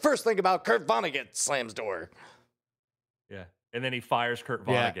doesn't know the first thing about Kurt Vonnegut. Slams door. Yeah. And then he fires Kurt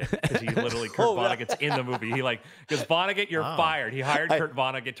Vonnegut because he literally Kurt Vonnegut's in the movie. He because Vonnegut, you're fired. He hired Kurt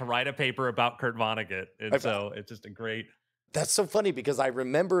Vonnegut to write a paper about Kurt Vonnegut, and so it's just a great. That's so funny because I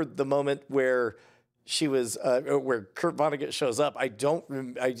remember the moment where she was where Kurt Vonnegut shows up. I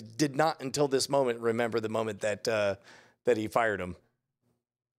did not until this moment remember the moment that that he fired him.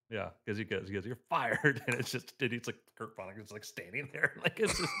 Yeah, because he goes, "You're fired," and it's like Kurt Vonnegut's like standing there, like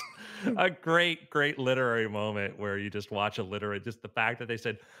it's just a great literary moment where you just watch just the fact that they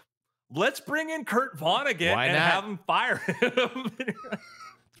said, "Let's bring in Kurt Vonnegut Why and not? have him fire him."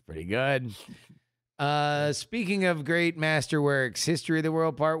 It's pretty good. Speaking of great masterworks, History of the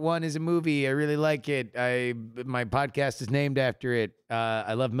World Part 1 is a movie. I really like it. My podcast is named after it.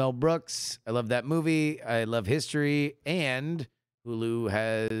 I love Mel Brooks. I love that movie. I love history. And Hulu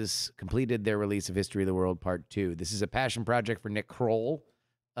has completed their release of History of the World Part 2. This is a passion project for Nick Kroll,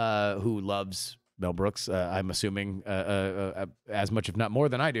 who loves Mel Brooks, I'm assuming, as much, if not more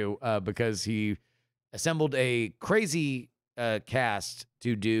than I do, because he assembled a crazy cast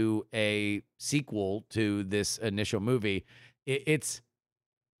to do a sequel to this initial movie. It's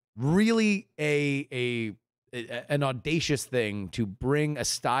really an audacious thing to bring a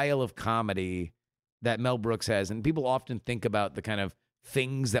style of comedy that Mel Brooks has. And people often think about the kind of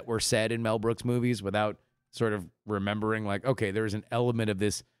things that were said in Mel Brooks movies without sort of remembering, like, okay, there's an element of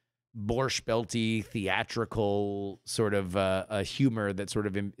this Borscht Belty theatrical sort of humor that sort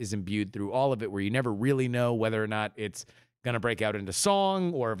of is imbued through all of it, where you never really know whether or not it's going to break out into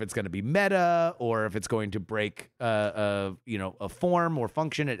song, or if it's going to be meta, or if it's going to break a form or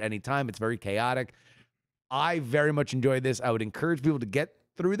function at any time. It's very chaotic. I very much enjoyed this. I would encourage people to get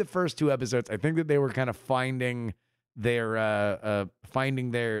through the first 2 episodes. I think that they were kind of finding their role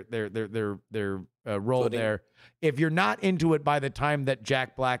Footing. there. If you're not into it by the time that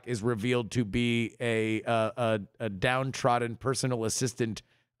Jack Black is revealed to be a downtrodden personal assistant,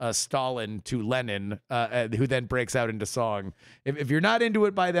 Stalin to Lenin, who then breaks out into song. If you're not into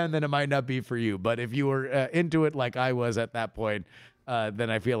it by then it might not be for you. But if you were into it like I was at that point, then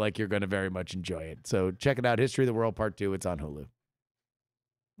I feel like you're going to very much enjoy it. So check it out. History of the World Part 2. It's on Hulu.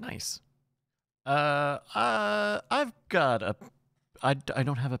 Nice. I've got a. I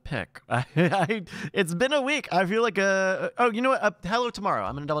don't have a pick. It's been a week. I feel like oh, you know what? Hello Tomorrow.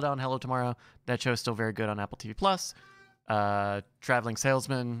 I'm gonna double down on Hello Tomorrow. That show's still very good on Apple TV Plus. Traveling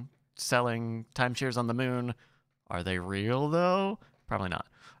salesman selling timeshares on the moon. Are they real though? Probably not.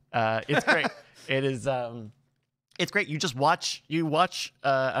 It's great. It is. It's great. You just watch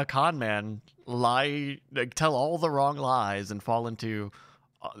a con man lie, tell all the wrong lies, and fall into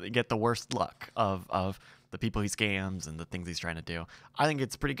get the worst luck of the people he scams and the things he's trying to do. I think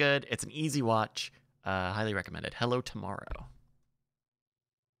it's pretty good. It's an easy watch. Highly recommended. Hello Tomorrow.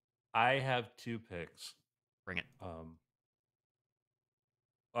 I have 2 picks. Bring it.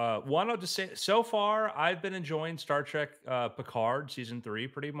 One, I'll just say, so far I've been enjoying Star Trek Picard season 3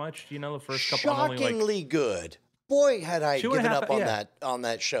 pretty much. You know, the first couple. Shockingly good. Boy, had I 2.5 given up on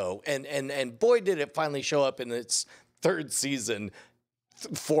that show, and boy, did it finally show up in its 3rd season.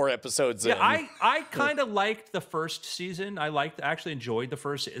 4 episodes in. I kind of liked the first season. Actually enjoyed the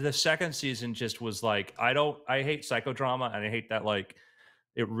first. The second season just was like, I hate psychodrama, and I hate that, like,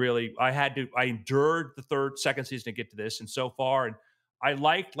 it really, I endured the second season to get to this, and so far, and I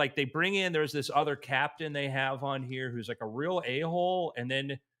liked, like, they bring in, there's this other captain they have on here who's like a real a-hole, and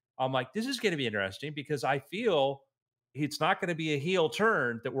then I'm like, this is going to be interesting because I feel it's not going to be a heel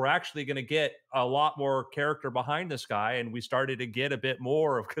turn, that we're actually going to get a lot more character behind this guy. And we started to get a bit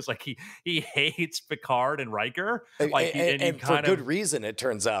more of, because like he hates Picard and Riker, like, and for good reason, it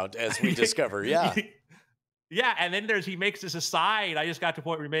turns out, as we discover. Yeah. Yeah. And then he makes this aside. I just got to the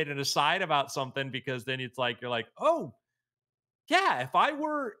point where he made an aside about something, because then it's like, you're like, oh yeah,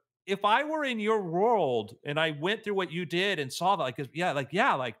 if I were in your world and I went through what you did and saw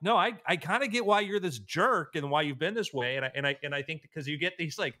that, no, I kind of get why you're this jerk and why you've been this way. And I think because you get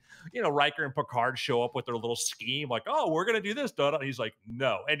these, like, you know, Riker and Picard show up with their little scheme, like, oh, we're going to do this. And he's like,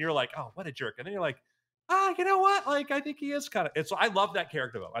 no. And you're like, oh, what a jerk. And then you're like, you know what? Like, I think he is kind of, so I love that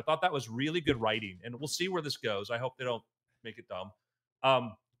character though. I thought that was really good writing, and we'll see where this goes. I hope they don't make it dumb.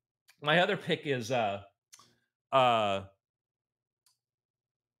 My other pick is,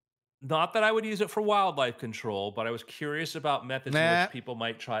 not that I would use it for wildlife control, but I was curious about methods in which people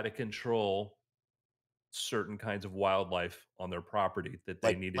might try to control certain kinds of wildlife on their property that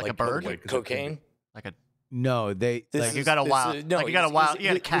they needed, like a bird, like cocaine, like a. No, you got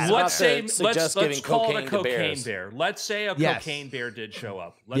a cat. Let's say let's call it a cocaine bears. bear. Let's say a cocaine bear did show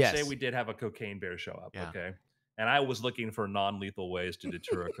up. Let's say we did have a cocaine bear show up. Yeah. Okay, and I was looking for non-lethal ways to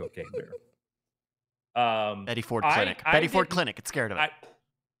deter a cocaine bear. Betty Ford Clinic. Betty Ford Clinic. It's scared of it.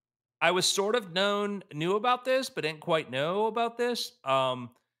 I was sort of knew about this, but didn't quite know about this.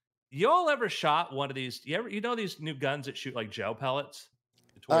 Y'all ever shot one of these? You know these new guns that shoot like gel pellets?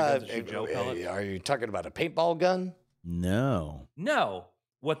 toy guns that shoot gel pellets? Are you talking about a paintball gun? No. No.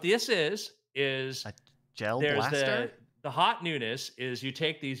 What this is A gel there's blaster? the hot newness is you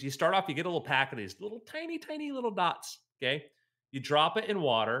take these, you start off, you get a little pack of these little tiny little dots. Okay. You drop it in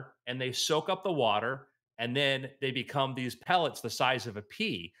water and they soak up the water and then they become these pellets the size of a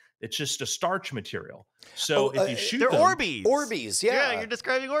pea. It's just a starch material. So if you shoot They're them, Orbeez. Orbeez, yeah. You're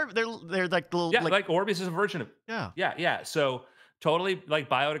describing Orbeez. They're like little. yeah, like Orbeez is a version of yeah. yeah. So totally like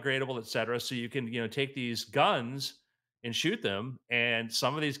biodegradable, etc. So you can take these guns and shoot them. And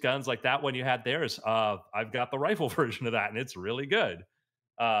some of these guns, like that one you had there, is I've got the rifle version of that, and it's really good.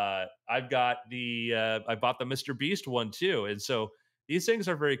 I've got I bought the Mr. Beast one too, and so these things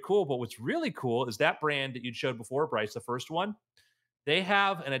are very cool. But what's really cool is that brand that you showed before, Bryce, the first one. They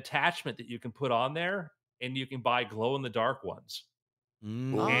have an attachment that you can put on there, and you can buy glow in the dark ones.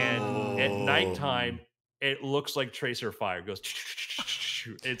 Mm. And at Oh. nighttime, it looks like tracer fire. It goes.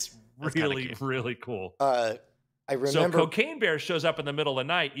 It's That's kinda really, cute. really cool. I So remember. Cocaine Bear shows up in the middle of the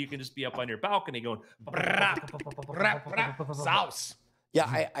night. You can just be up on your balcony going. Sauce.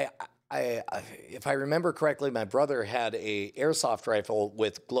 Yeah, if I remember correctly, my brother had a airsoft rifle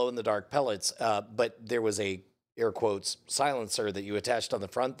with glow in the dark pellets, but there was a air quotes silencer that you attached on the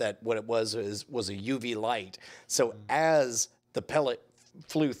front. That what it was a UV light. So as the pellet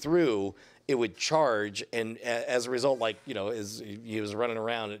flew through, it would charge, and as a result, like as he was running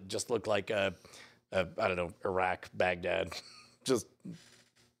around, it just looked like I don't know, Iraq, Baghdad, just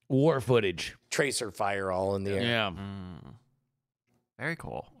War footage. tracer fire all in the air. Yeah. Mm. Very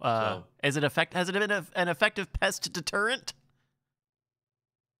cool. So- Has it been an effective pest deterrent?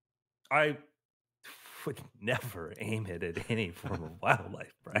 I would never aim it at any form of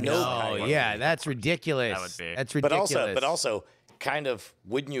wildlife, right? No. Oh, yeah, that's ridiculous. That would be. That's But ridiculous. also, kind of,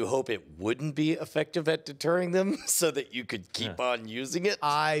 wouldn't you hope it wouldn't be effective at deterring them so that you could keep on using it?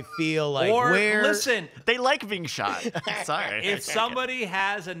 I feel like Or where listen, They like being shot. Sorry. if somebody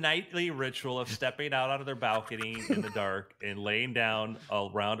has a nightly ritual of stepping out onto their balcony in the dark and laying down a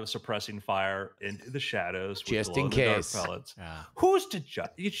round of suppressing fire into the shadows, with Just in glow-in-the-dark case. pellets, Yeah. who's to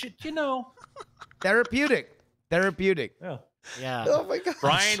judge? You should, therapeutic. Yeah. Yeah. Oh my god,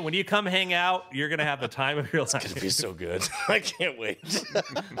 Brian, when you come hang out, you're gonna have the time of your life. it's gonna be so good. I can't wait.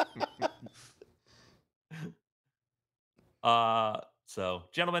 So,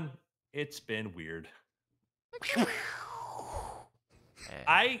 gentlemen, it's been weird.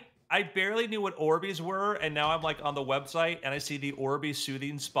 I barely knew what Orbeez were, and now I'm like on the website and I see the Orbeez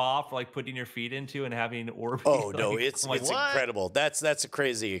soothing spa for like putting your feet into and having Orbeez. Oh no, like, it's I'm like, it's what? incredible. That's a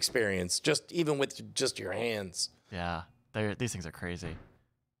crazy experience. Just even with just your hands. Yeah. These things are crazy.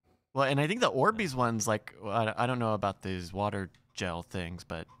 Well, and I think the Orbeez ones, like, I don't know about these water gel things,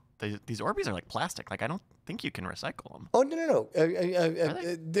 but these Orbeez are like plastic. Like, I don't think you can recycle them. Oh no.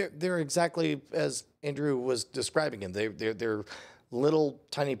 they? They're exactly as Andrew was describing them. They're little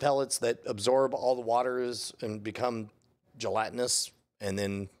tiny pellets that absorb all the waters and become gelatinous, and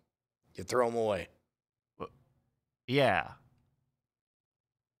then you throw them away. Yeah.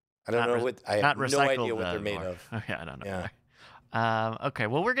 I don't Not know re- what. I Not have no recycled, idea what they're made or- of. Okay, I don't know. Yeah. Okay,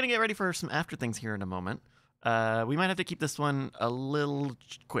 well, we're going to get ready for some after things here in a moment. We might have to keep this one a little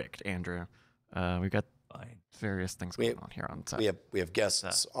quick, Andrew. We've got Fine. various things We- going on here on set. We have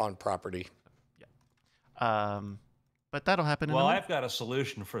guests on property. But that'll happen in Well, a I've got a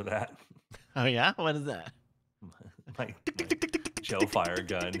solution for that. Oh, yeah? What is that? my Joe fire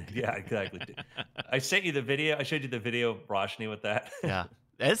gun. Yeah, exactly. I sent you the video. I showed you the video of Roshni with that. Yeah.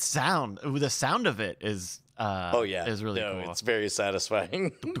 The sound of it is Oh yeah, is really no, cool. It's very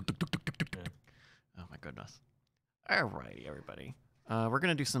satisfying. Oh my goodness. All righty, everybody. We're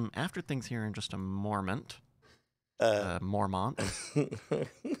gonna do some after things here in just a moment. Mormont.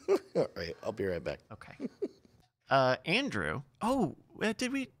 All right, I'll be right back. Okay. Andrew. Oh,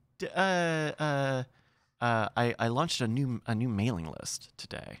 did we? I launched a new mailing list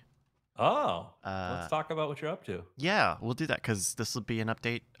today. Oh, let's talk about what you're up to. Yeah, we'll do that because this will be an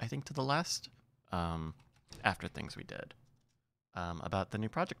update, I think, to the last after things we did about the new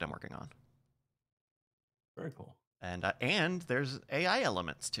project I'm working on. Very cool. And there's AI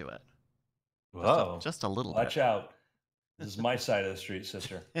elements to it. Whoa. Just a little Watch bit. out. This is my side of the street,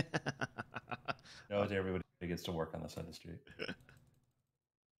 sister. No, everybody gets to work on this side of the street.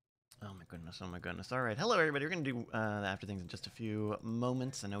 Oh my goodness, oh my goodness. All right, hello everybody. We're going to do the after things in just a few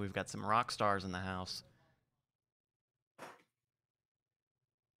moments. I know we've got some rock stars in the house.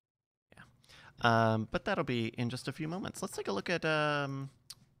 Yeah. But that'll be in just a few moments. Let's take a look at the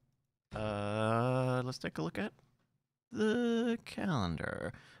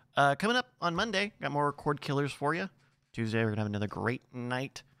calendar. Coming up on Monday, got more Cord Killers for you. Tuesday, we're going to have another great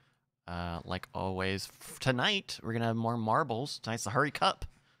night. Like always, tonight, we're going to have more marbles. Tonight's the Hurry Cup.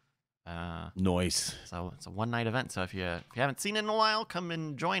 Noise. So it's a one-night event. So if you haven't seen it in a while, come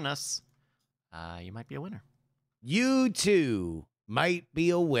and join us. You might be a winner. You too might be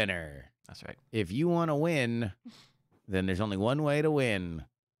a winner. That's right. If you want to win, then there's only one way to win.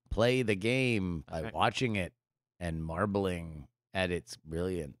 Play the game by That's right. watching it and marbling at its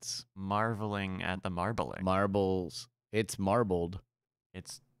brilliance. Marveling at the marbling. Marbles. It's marbled.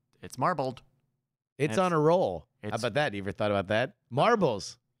 It's marbled. It's It's- on a roll. How it's- about that? You ever thought about that?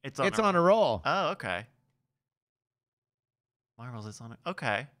 Marbles. It's It's on a roll. Oh, okay. Marbles is on it.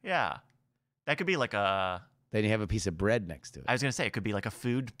 Okay, yeah. That could be like a. Then you have a piece of bread next to it. I was gonna say it could be like a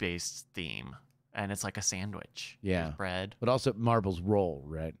food-based theme, and it's like a sandwich. Yeah. There's bread. But also marbles roll,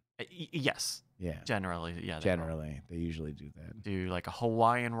 right? Yes, Yeah. generally, yeah. Generally, they usually do that. do like a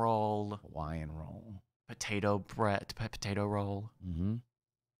Hawaiian roll, Hawaiian roll. potato roll. Mm-hmm.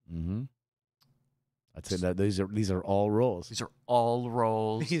 Mm-hmm. That's it. These are all rolls. These are all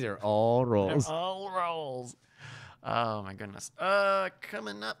rolls. These are all They're rolls. all rolls. Oh my goodness.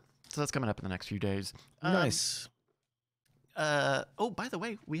 Coming up. So that's coming up in the next few days. Nice. Oh, by the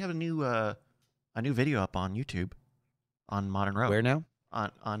way, we have a new video up on YouTube, on Modern Rogue. Where now?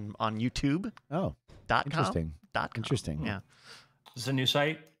 On YouTube.com. Oh, interesting. Interesting. Yeah. Is this a new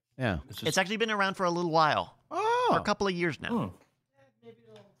site? Yeah. It's actually been around for a little while, for Oh. a couple of years now.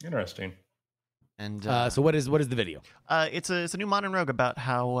 Interesting. And So what is the video? it's a new Modern Rogue about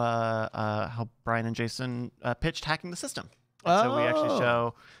how Brian and Jason pitched hacking the system. And so we actually Oh.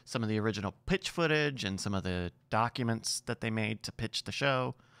 show some of the original pitch footage and some of the documents that they made to pitch the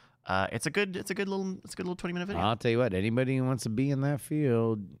show. It's a good little 20-minute video. I'll tell you what. Anybody who wants to be in that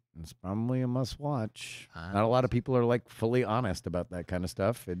field, it's probably a must watch. Not a lot of people are like fully honest about that kind of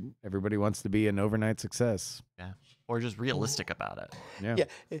stuff, and everybody wants to be an overnight success. Yeah. Or just realistic about it. Yeah. Yeah.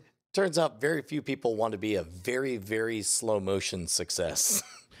 It turns out very few people want to be a very, very slow motion success.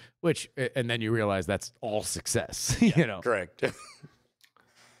 Which, and then you realize that's all success. You know. Correct.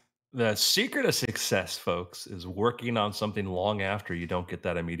 The secret of success, folks, is working on something long after you don't get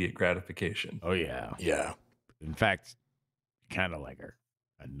that immediate gratification. Oh yeah. Yeah. In fact, kind of like are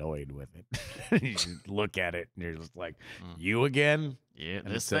annoyed with it. You just look at it and you're just like, you again? Yeah, And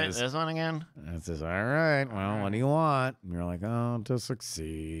it this says- this one again. And it says, all right, well, what do you want? And you're like, oh, to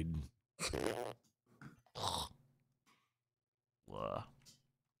succeed. Blah.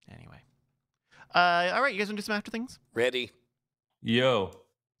 Anyway. All right, you guys want to do some after things? Ready? Yo.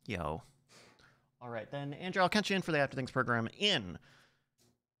 Yo. All right, then, Andrew, I'll catch you in for the After Things program in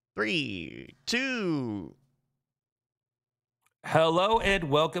 3, 2. Hello and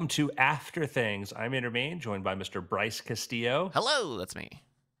welcome to After Things. I'm Andrew Main, joined by Mr. Bryce Castillo, Hello, that's me.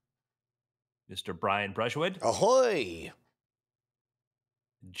 Mr. Brian Brushwood, Ahoy!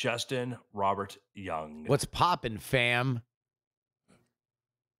 Justin Robert Young. What's poppin', fam?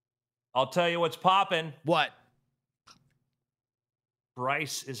 I'll tell you what's popping. What?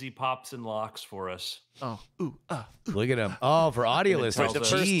 Bryce as he pops and locks for us. Oh, ooh, Look at him. Oh, for audio For listeners. the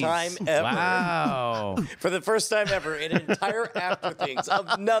first Jeez. time ever. Wow. For the first time ever, an entire after things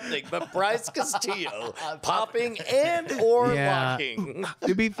of nothing but Bryce Castillo popping and or Yeah. locking.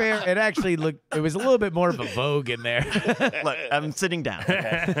 To be fair, it actually looked, it was a little bit more of a vogue in there. Look, I'm sitting down.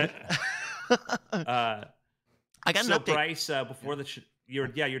 Okay? Uh, I got an so update. Bryce, before the you're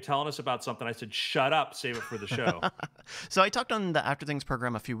telling us about something. I said, shut up, save it for the show. So I talked on the After Things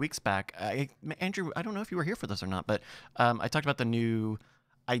program a few weeks back. Andrew, I don't know if you were here for this or not, but I talked about the new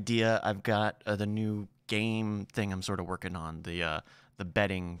idea. I've got the new game thing I'm sort of working on, the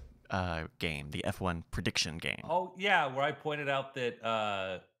betting game, the F1 prediction game. Oh yeah, where I pointed out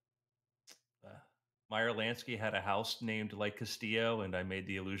that Meyer Lansky had a house named like Castillo, and I made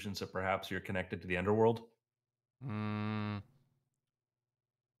the illusions that perhaps you're connected to the underworld.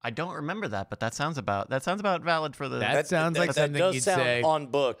 I don't remember that, but that sounds about valid for the. That sounds like something does you'd sound say. on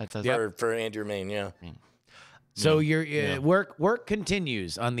book That does- for Andrew Main, yeah. So your Yeah. work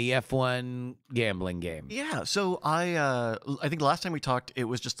continues on the F1 gambling game. Yeah. So I think the last time we talked, it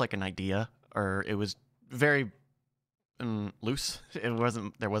was just like an idea, or it was very loose. There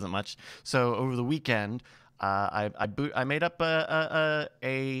wasn't much. So over the weekend, I made up a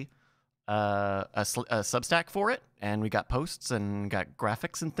Substack for it, and we got posts and got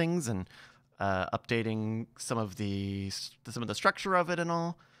graphics and things, and updating some of the structure of it and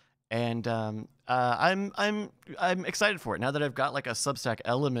all. And I'm excited for it now that I've got like a Substack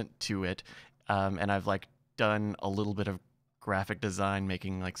element to it, and I've like done a little bit of graphic design,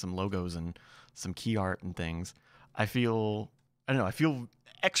 making like some logos and some key art and things. I feel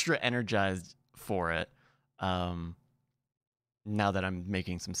extra energized for it. now that I'm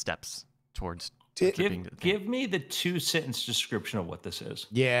making some steps towards Did- keeping the thing. Give me the 2-sentence description of what this is.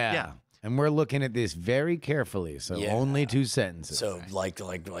 Yeah. Yeah. And we're looking at this very carefully, so Yeah. only 2 sentences. So like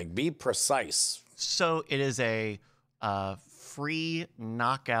be precise. So it is a free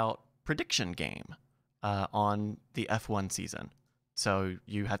knockout prediction game on the F1 season. So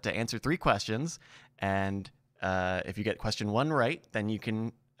you have to answer 3 questions, and if you get question 1 right, then you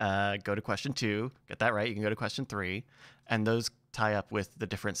can go to question 2. Get that right, you can go to question 3, and those tie up with the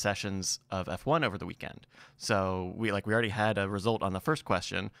different sessions of F1 over the weekend. So we already had a result on the first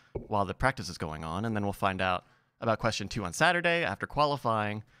question while the practice is going on, and then we'll find out about question 2 on Saturday after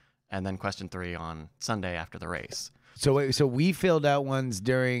qualifying, and then question 3 on Sunday after the race. So wait, so we filled out ones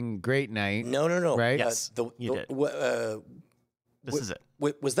during Great Night. No. Right? Yes, you did. This is it.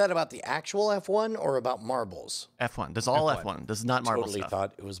 Was that about the actual F1 or about marbles? F1. This is all F1. F1. This is not marble Totally stuff.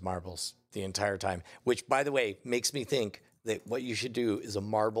 thought it was marbles the entire time. Which, by the way, makes me think that what you should do is a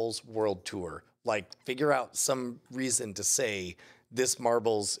marbles world tour. Like, figure out some reason to say this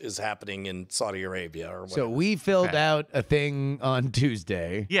marbles is happening in Saudi Arabia or whatever. So we filled Okay. out a thing on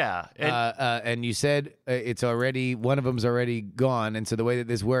Tuesday. Yeah. And you said it's already one of them's already gone, and so the way that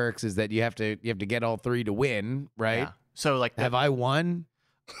this works is that you have to get all 3 to win, right? yeah. So like, Have I won?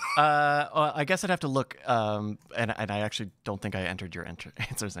 I guess I'd have to look. And I actually don't think I entered your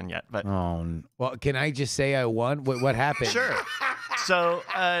answers in yet. But Oh, well, can I just say I won? What happened? sure. So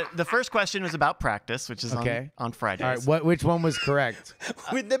the first question was about practice, which is Okay. on Fridays. All right. Which one was correct?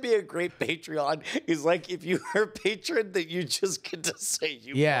 Wouldn't that be a great Patreon? Is like if you are a patron that you just get to say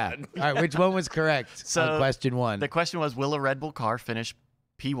you Yeah. won. All right. Which one was correct? So on question 1. The question was, will a Red Bull car finish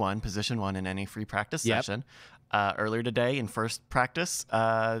P1, position 1 in any free practice Yep. session? Earlier today in first practice,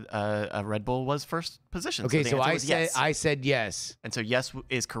 a Red Bull was first position. Okay, the so answer I was said yes. I said yes, And so yes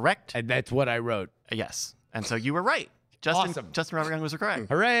is correct. and that's what I wrote. Yes. And so you were right. Awesome. Justin Robert Young was correct.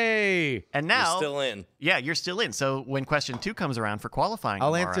 Hooray! And You're now, still in. yeah, you're still in. So when question 2 comes around for qualifying,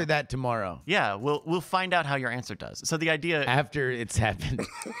 I'll tomorrow, answer that tomorrow Yeah, we'll find out how your answer does. So the idea, after it's happened,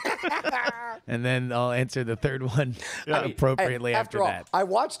 and then I'll answer the third one appropriately after all, that. I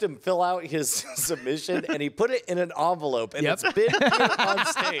watched him fill out his submission and he put it in an envelope and Yep. it's been here on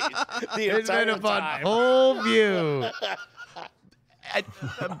stage the It's been entire a fun time. whole view.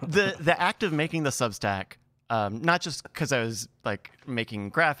 the act of making the Substack, not just because I was like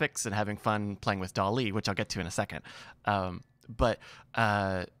making graphics and having fun playing with DALL-E, which I'll get to in a second, but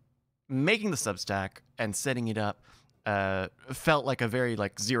making the Substack and setting it up felt like a very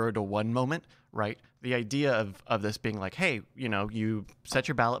like 0 to 1 moment, right? The idea of this being like, hey, you set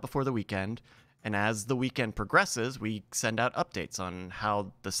your ballot before the weekend, and as the weekend progresses, we send out updates on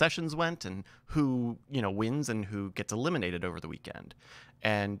how the sessions went and who, wins and who gets eliminated over the weekend.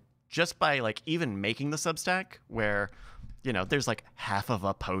 And just by like even making the Substack, where, there's like half of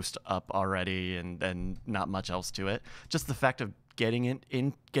a post up already and then not much else to it, just the fact of getting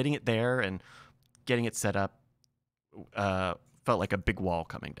it there and getting it set up felt like a big wall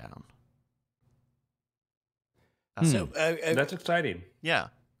coming down. So, That's exciting. Yeah.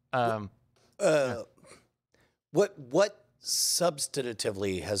 what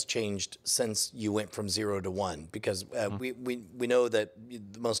substantively has changed since you went from 0 to 1? Because we know that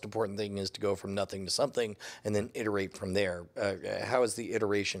the most important thing is to go from nothing to something and then iterate from there. How has the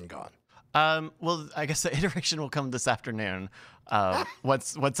iteration gone? Well, I guess the iteration will come this afternoon.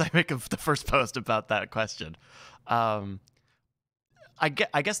 Once I make the first post about that question. I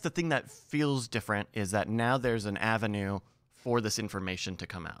guess the thing that feels different is that now there's an avenue for this information to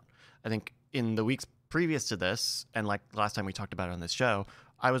come out. I think in the weeks previous to this, and like last time we talked about it on this show,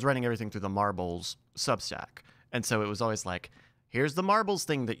 I was running everything through the Marbles Substack. And so it was always like, here's the Marbles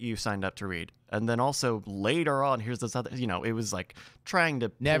thing that you signed up to read. And then also later on, here's this other, it was like trying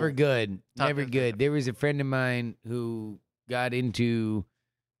to. Never good. Not Never good. good. There was a friend of mine who got into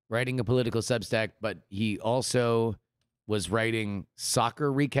writing a political Substack, but he also was writing soccer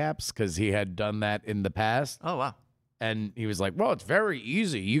recaps because he had done that in the past. Oh, wow. And he was like, well, it's very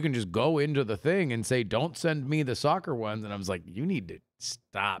easy. You can just go into the thing and say, don't send me the soccer ones. And I was like, you need to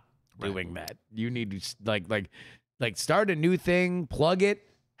stop doing that. You need to like start a new thing, plug it,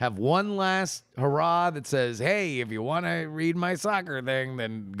 have one last hurrah that says, hey, if you want to read my soccer thing,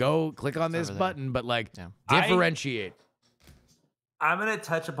 then go click on this over there. button. But like Yeah. differentiate. I'm going to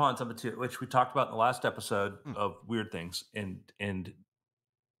touch upon something too, which we talked about in the last episode of weird things, and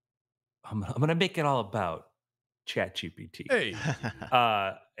I'm going to make it all about ChatGPT. Hey.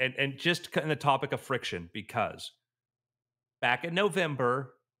 And just in the topic of friction, because back in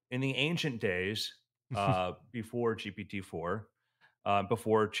November, in the ancient days, before GPT-4,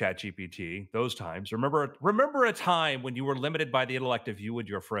 before ChatGPT. Those times. Remember a time when you were limited by the intellect of you and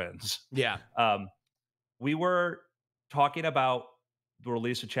your friends. Yeah. We were talking about the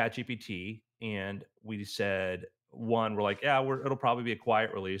release of ChatGPT, and we said one, we're like, yeah, it'll probably be a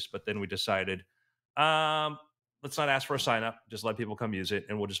quiet release, but then we decided, let's not ask for a sign up, just let people come use it,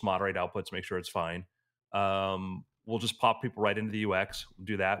 and we'll just moderate outputs, make sure it's fine. We'll just pop people right into the UX. We'll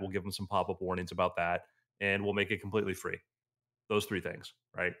do that. We'll give them some pop up warnings about that, and we'll make it completely free. Those three things,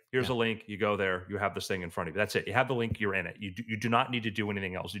 right? Here's a link. You go there. You have this thing in front of you. That's it. You have the link. You're in it. You do not need to do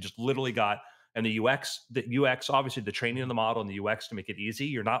anything else. You just literally got, and the UX, obviously the training of the model and the UX to make it easy.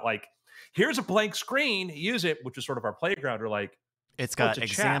 You're not like, here's a blank screen, use it, which is sort of our playground. Or like, it's got it's a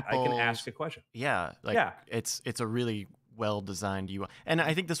examples. chat. I can ask a question. Yeah, it's a really well designed UI, and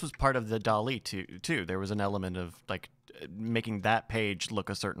I think this was part of the DALL-E too. There was an element of like making that page look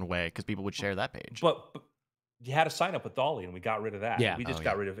a certain way because people would share that page. But you had to sign up with DALL-E, and we got rid of that. Yeah. We just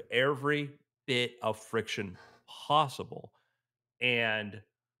got rid of every bit of friction possible. And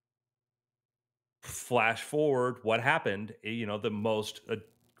flash forward, what happened? The most,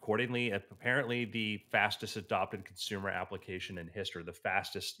 accordingly, apparently the fastest adopted consumer application in history, the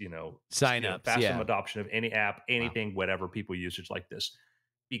fastest, Sign-ups, fastest adoption of any app, anything, whatever people usage like this,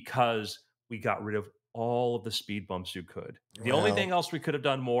 because we got rid of all of the speed bumps you could. The only thing else we could have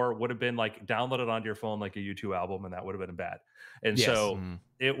done more would have been like download it onto your phone like a U2 album, and that would have been bad. And so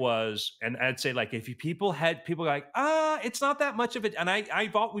it was, and I'd say like if people like, it's not that much of it. And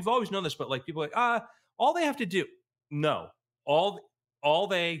we've always known this, but like people like, all they have to do, no,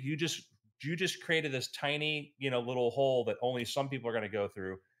 you just created this tiny, little hole that only some people are going to go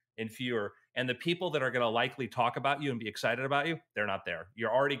through and fewer. And the people that are going to likely talk about you and be excited about you, they're not there.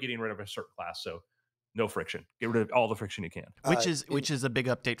 You're already getting rid of a certain class. So no friction. Get rid of all the friction you can. Which is a big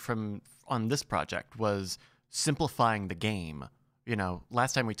update on this project was simplifying the game.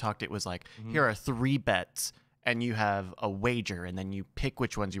 Last time we talked, it was like, here are 3 bets, and you have a wager, and then you pick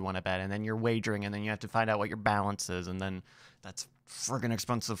which ones you want to bet, and then you're wagering, and then you have to find out what your balance is, and then that's friggin'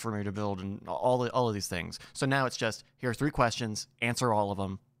 expensive for me to build, and all of these things. So now it's just, here are 3 questions, answer all of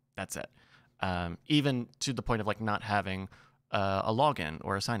them. That's it. Even to the point of like not having a login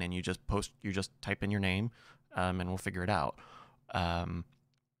or a sign in. You just type in your name, and we'll figure it out.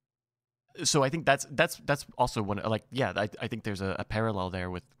 So I think that's also one, like, I think there's a parallel there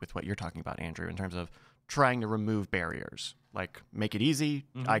with what you're talking about, Andrew, in terms of trying to remove barriers, like make it easy.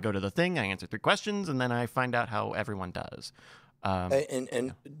 I go to the thing, I answer 3 questions, and then I find out how everyone does.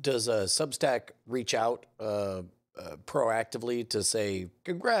 And does Substack reach out proactively to say,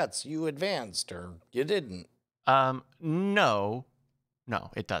 congrats, you advanced, or you didn't? No,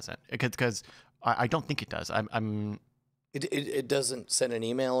 it doesn't, because I don't think it does. It doesn't send an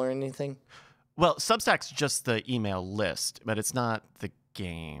email or anything? Well, Substack's just the email list, but it's not the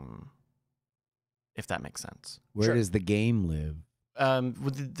game, if that makes sense. Where does the game live?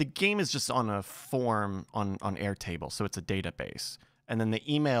 The game is just on a form on Airtable, so it's a database. And then the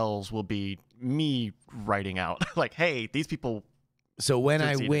emails will be me writing out, like, hey, these people. So when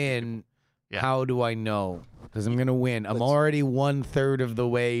I win, how do I know? Because I'm going to win. I'm already 1/3 of the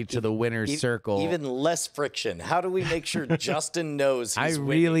way to the winner's circle. Even less friction. How do we make sure Justin knows he's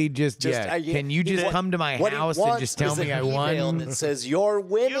winning? Can you just come to my house and just tell me I won? That says you're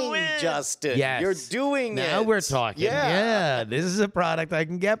winning, Justin. Yes. You're doing it. Now we're talking. Yeah, this is a product I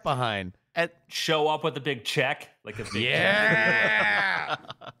can get behind. Show up with a big check, like a big check.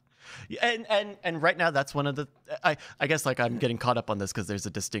 And right now that's one of the I guess like I'm getting caught up on this because there's a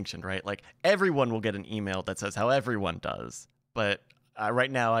distinction, right? Like everyone will get an email that says how everyone does, but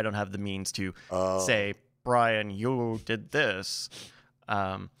right now I don't have the means to say, Brian, you did this,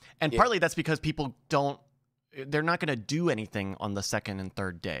 and partly that's because people they're not going to do anything on the 2nd and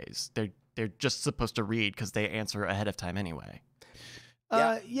 3rd days. They're just supposed to read because they answer ahead of time anyway.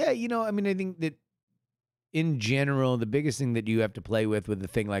 I think that in general, the biggest thing that you have to play with a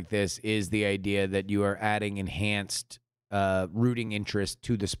thing like this is the idea that you are adding enhanced rooting interest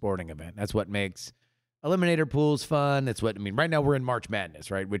to the sporting event. That's what makes eliminator pools fun. That's what, right now we're in March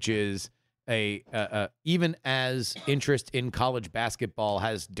Madness, right? Which is even as interest in college basketball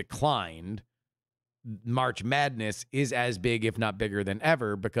has declined, March Madness is as big, if not bigger than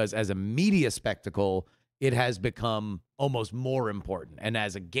ever, because as a media spectacle, it has become almost more important. And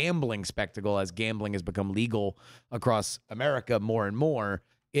as a gambling spectacle, as gambling has become legal across America more and more,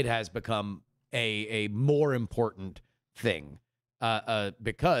 it has become a more important thing.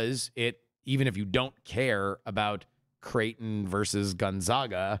 Because even if you don't care about Creighton versus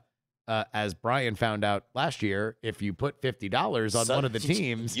Gonzaga, as Brian found out last year, if you put $50 on one of the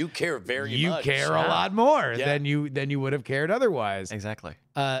teams, you care very much. You care a lot more Yeah. than you would have cared otherwise. Exactly.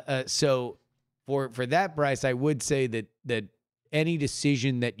 So for that, Bryce, I would say that any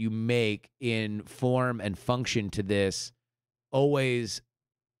decision that you make in form and function to this, always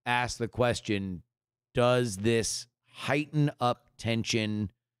ask the question, does this heighten up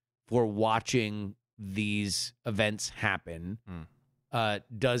tension for watching these events happen?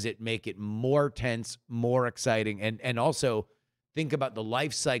 Does it make it more tense, more exciting? And also think about the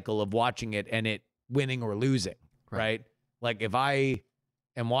life cycle of watching it and it winning or losing, right? Like if I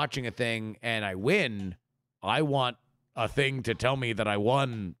am watching a thing and I win, I want a thing to tell me that I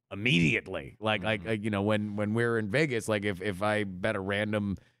won immediately. Like you know, when we're in Vegas, like if I bet a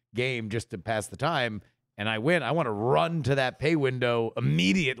random game just to pass the time and I win, I want to run to that pay window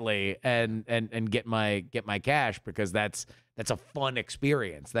immediately and get my cash, because that's a fun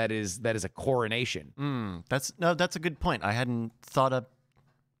experience. That is a coronation. That's a good point. I hadn't thought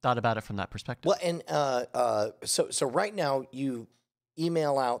about it from that perspective. Well, and so right now you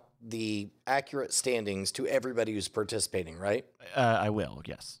email out the accurate standings to everybody who's participating, right? I will,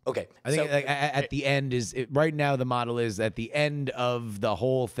 yes. Okay. I think at the end right now the model is at the end of the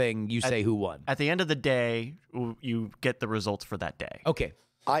whole thing, you say who won. At the end of the day, you get the results for that day. Okay.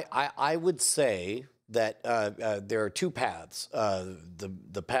 I would say that there are two paths.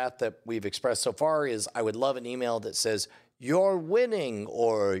 The path that we've expressed so far is I would love an email that says, "You're winning,"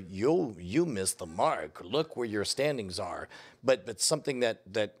 or you missed the mark. Look where your standings are. But something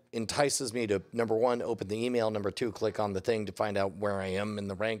that entices me to, number one, open the email, number two, click on the thing to find out where I am in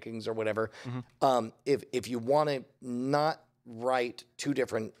the rankings or whatever. If you want to not write two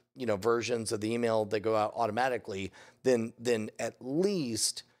different versions of the email that go out automatically, then at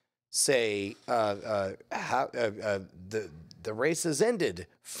least say how the race has ended.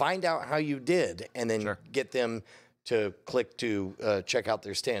 Find out how you did, and then get them to click to check out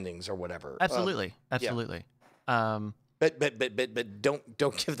their standings or whatever. Absolutely. But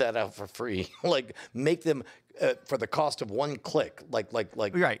don't give that out for free. Like make them for the cost of one click. Like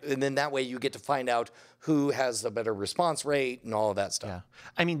right. And then that way you get to find out who has the better response rate and all of that stuff. Yeah.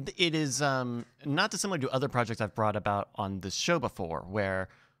 I mean, it is not dissimilar to other projects I've brought about on this show before, where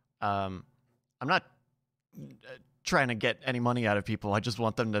I'm not trying to get any money out of people. I just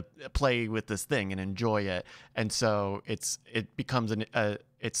want them to play with this thing and enjoy it. And so it becomes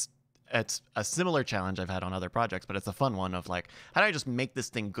it's a similar challenge I've had on other projects, but it's a fun one of like, how do I just make this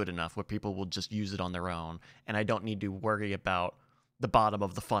thing good enough where people will just use it on their own, and I don't need to worry about the bottom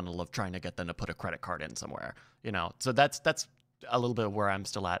of the funnel of trying to get them to put a credit card in somewhere, So that's a little bit of where I'm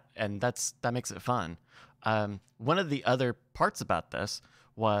still at, and that makes it fun. One of the other parts about this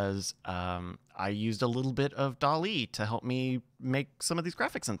was I used a little bit of DALL-E to help me make some of these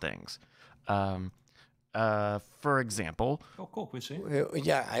graphics and things. For example. Oh, cool. We see.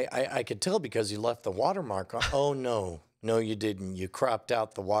 Yeah, I could tell because you left the watermark on. Oh, no, you didn't. You cropped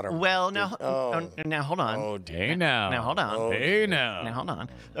out the watermark. Well, now hold on. Oh, dear. Hey now. Now hold on. Oh, Hey now. Now hold on.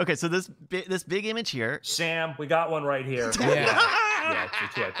 Okay, so this big image here. Sam, we got one right here. Yeah. Yeah,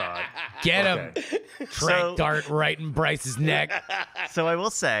 that's what I thought. Get him. Okay. Trank dart right in Bryce's neck. So I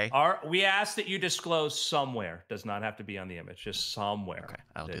will say. We ask that you disclose somewhere. Does not have to be on the image. Just somewhere. Okay,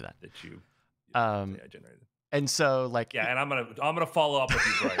 I'll do that. That you generated. And so like Yeah, and I'm gonna follow up with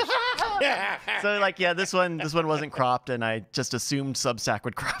you, Bryce. So like this one wasn't cropped, and I just assumed Substack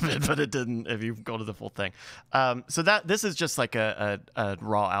would crop it, but it didn't if you go to the full thing. So this is just like a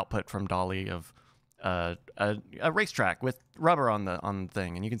raw output from DALL-E of a racetrack with rubber on the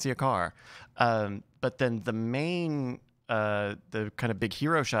thing, and you can see a car. But then the main the kind of big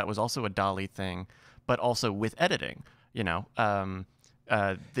hero shot was also a DALL-E thing, but also with editing.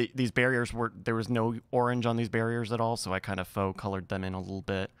 These barriers there was no orange on these barriers at all, so I kind of faux colored them in a little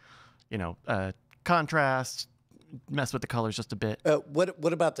bit. Contrast, mess with the colors just a bit.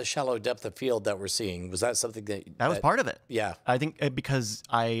 What about the shallow depth of field that we're seeing? Was that something that was part of it? Yeah, I think because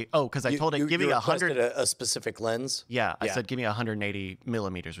I told it give me 100 a specific lens. Yeah, I said give me 180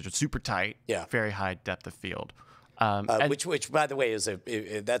 millimeters, which is super tight. Yeah, very high depth of field. Which by the way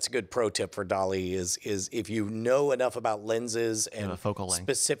that's a good pro tip for DALL-E is if you know enough about lenses and focal length,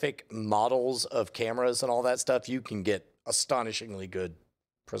 specific models of cameras and all that stuff, you can get astonishingly good,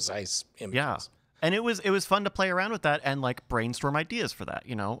 precise images. Yeah, and it was fun to play around with that and like brainstorm ideas for that.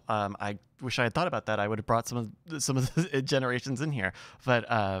 I wish I had thought about that. I would have brought some of the generations in here,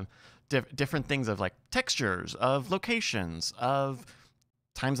 but different things of like textures, of locations, of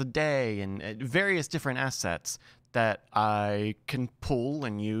times a day, and various different assets that I can pull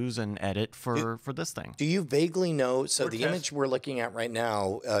and use and edit for this thing. Do you vaguely know? So We're the test- image we're looking at right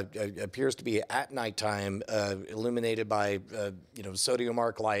now appears to be at nighttime, illuminated by sodium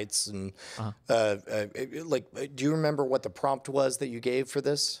arc lights, and do you remember what the prompt was that you gave for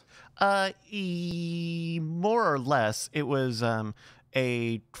this? More or less, it was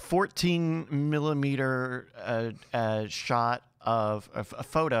a 14 millimeter shot of a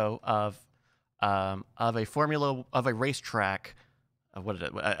photo of a racetrack. What is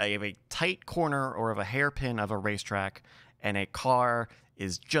it? A tight corner or of a hairpin of a racetrack, and a car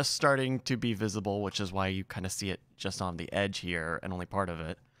is just starting to be visible, which is why you kind of see it just on the edge here and only part of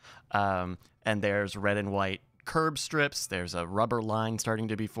it. And there's red and white curb strips. There's a rubber line starting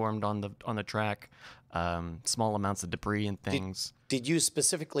to be formed on the track. Small amounts of debris and things. Did you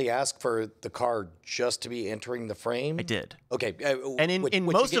specifically ask for the car just to be entering the frame? I did. Okay. And in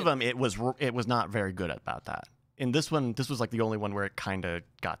most of them, it was not very good about that. In this one, this was like the only one where it kind of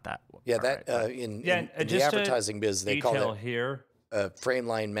got that. Yeah, part that right. in and the advertising biz, they call detail it here. frame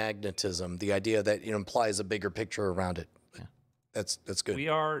line magnetism. The idea that it implies a bigger picture around it. Yeah. That's good.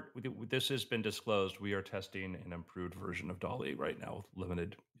 This has been disclosed. We are testing an improved version of DALL-E right now,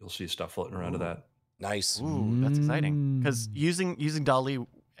 limited. You'll see stuff floating around to that. Nice. Ooh, that's exciting. Because using DALL-E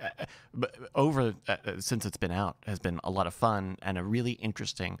since it's been out has been a lot of fun and a really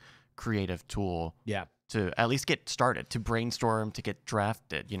interesting creative tool. Yeah. To at least get started, to brainstorm, to get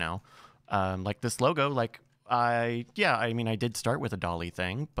drafted. Like this logo. I did start with a DALL-E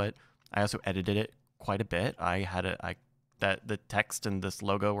thing, but I also edited it quite a bit. That the text and this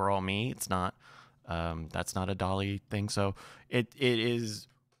logo were all me. It's not. That's not a DALL-E thing. So it is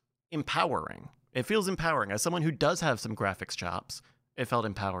empowering. It feels empowering. As someone who does have some graphics chops, it felt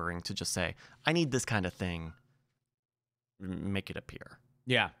empowering to just say, I need this kind of thing. Make it appear.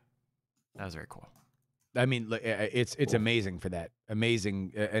 Yeah. That was very cool. I mean, it's amazing for that.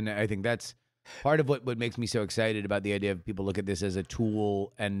 Amazing. And I think that's part of what makes me so excited about the idea of people look at this as a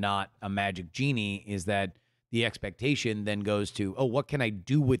tool and not a magic genie is that the expectation then goes to, oh, what can I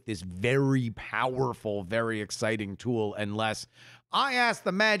do with this very powerful, very exciting tool? Unless I asked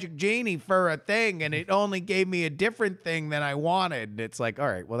the magic genie for a thing and it only gave me a different thing than I wanted. It's like, all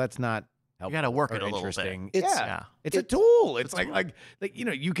right, well, that's not helpful. You got to work or it a little bit. interesting. It's- It's a tool. It's like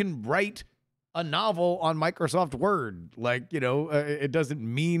you can write a novel on Microsoft Word. It doesn't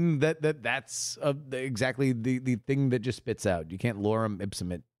mean that's exactly the thing that just spits out. You can't lorem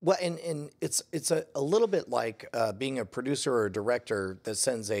ipsum it. Well, and it's a little bit like being a producer or a director that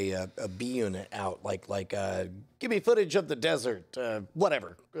sends a B unit out, like give me footage of the desert,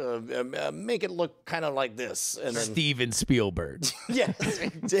 whatever, make it look kind of like this, and then Steven Spielberg. yeah,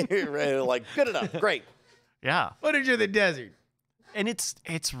 like good enough, great, Yeah. Footage of the desert. And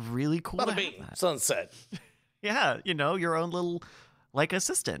it's really cool. bada to have bing, that. sunset. Yeah, your own little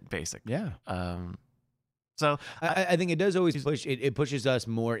assistant, basically. Yeah. So I think it does always push it pushes us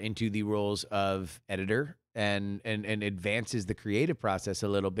more into the roles of editor and advances the creative process a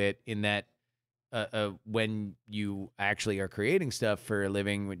little bit in that when you actually are creating stuff for a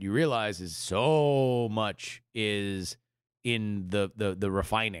living, what you realize is so much is in the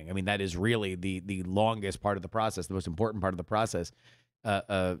refining. I mean, that is really the longest part of the process, the most important part of the process.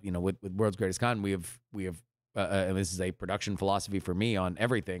 With World's Greatest Con, we have and this is a production philosophy for me on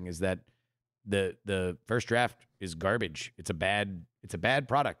everything, is that the first draft is garbage. It's a bad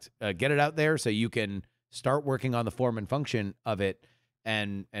product. Get it out there so you can start working on the form and function of it,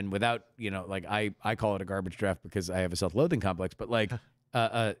 and without I call it a garbage draft because I have a self-loathing complex, but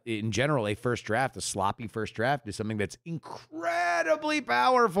in general, a sloppy first draft is something that's incredibly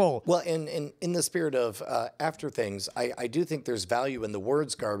powerful. Well, in the spirit of after things, I do think there's value in the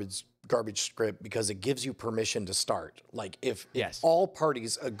words garbage script because it gives you permission to start. Like if all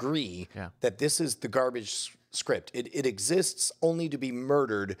parties agree that this is the garbage script, it exists only to be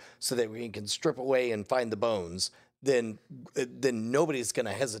murdered so that we can strip away and find the bones. Then nobody's going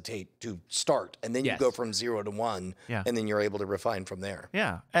to hesitate to start, and then you go from 0 to 1, and then you're able to refine from there.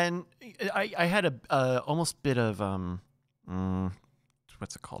 Yeah, and I had a almost bit of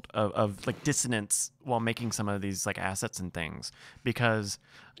what's it called of like dissonance while making some of these like assets and things because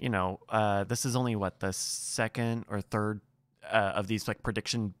this is only the second or third of these like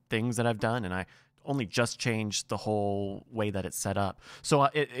prediction things that I've done, and I only just changed the whole way that it's set up. So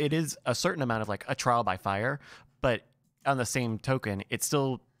it is a certain amount of like a trial by fire. But on the same token, it's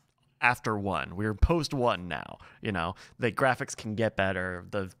still after 1. We're post 1 now. The graphics can get better.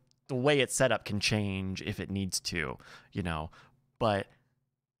 The way it's set up can change if it needs to. But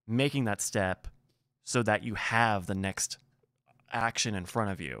making that step so that you have the next action in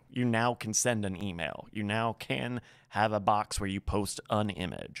front of you. You now can send an email. You now can have a box where you post an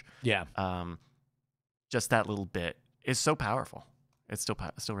image. Yeah. Just that little bit is so powerful. It's still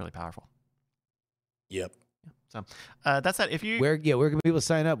really powerful. Yep. So that's that. If you Where can people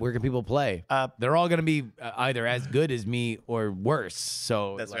sign up? Where can people play? They're all going to be either as good as me or worse.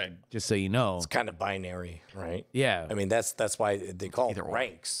 So That's right. Just so you know. It's kind of binary, right? Yeah. I mean, that's why they call Either them or.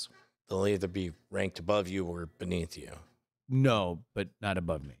 ranks. They'll either be ranked above you or beneath you. No, but not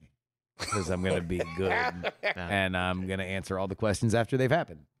above me. Because I'm going to be good. And I'm going to answer all the questions after they've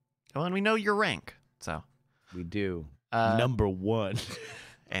happened. well, and we know your rank, so We do. Number *1.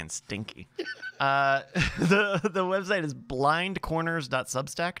 and stinky. The website is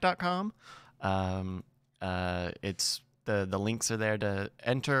blindcorners.substack.com. It's the links are there to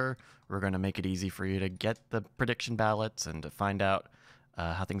enter. We're going to make it easy for you to get the prediction ballots and to find out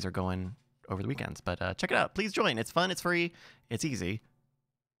how things are going over the weekends. But check it out. Please join. It's fun. It's free. It's easy.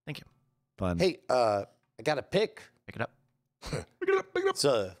 Thank you. Fun. Hey, I got a pick. Pick it up. It's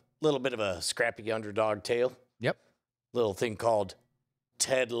a little bit of a scrappy underdog tale. Yep. Little thing called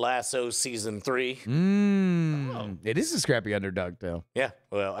Ted Lasso Season 3. It is a scrappy underdog tale. Yeah,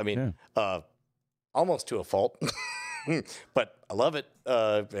 well, I mean, almost to a fault, but I love it.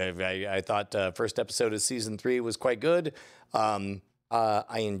 I thought first episode of Season 3 was quite good.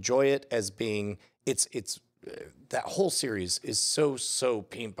 I enjoy it as being, it's that whole series is so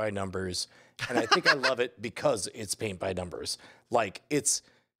paint by numbers. And I think I love it because it's paint by numbers. Like it's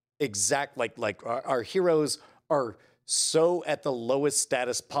exact, like our heroes are so at the lowest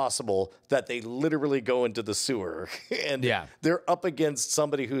status possible that they literally go into the sewer and they're up against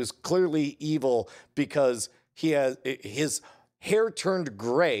somebody who's clearly evil because he has his hair turned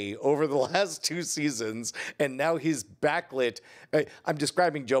gray over the last 2 seasons and now he's backlit. I'm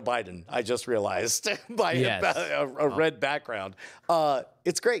describing Joe Biden, I just realized, by a red background.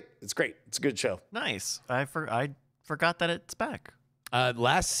 It's great. It's great. It's a good show. Nice. I forgot that it's back.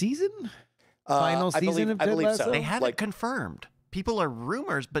 Last season? Final season of I Ted believe Lasso? so. They haven't confirmed. People are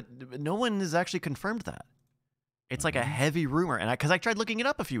rumors, but no one has actually confirmed that. It's like a heavy rumor, and because I tried looking it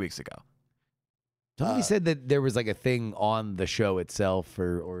up a few weeks ago. Somebody said that there was like a thing on the show itself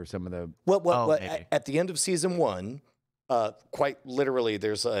or some of the... Well, maybe. at the end of season 1, quite literally,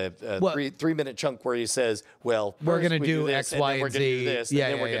 there's a 3-minute chunk where he says, "Well, we're first going to we do this, X, Y, we're and gonna do Z. this, and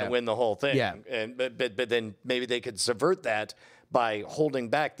then we're going to win the whole thing." Yeah. And but then maybe they could subvert that by holding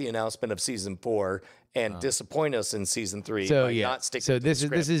back the announcement of season 4 and disappoint us in season 3 by not sticking. So to the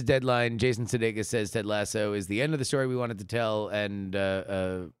script. this is Deadline. Jason Sudeikis says Ted Lasso is the end of the story we wanted to tell, and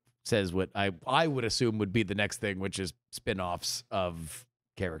says what I would assume would be the next thing, which is spin-offs of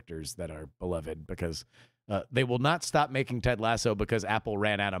characters that are beloved, because they will not stop making Ted Lasso because Apple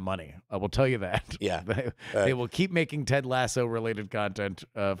ran out of money. I will tell you that. Yeah. They will keep making Ted Lasso related content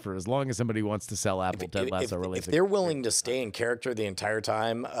for as long as somebody wants to sell Apple Ted Lasso related. If they're willing to stay in character the entire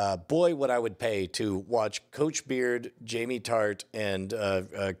time, boy, would I would pay to watch Coach Beard, Jamie Tart, and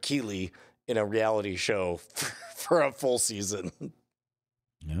Keeley in a reality show for a full season.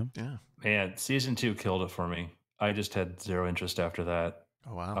 Yeah. Man, season 2 killed it for me. I just had zero interest after that.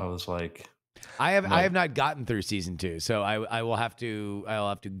 Oh wow. I was like, I have not gotten through season 2, so I'll have to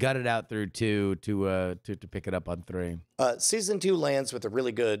gut it out through 2 to pick it up on 3. Season 2 lands with a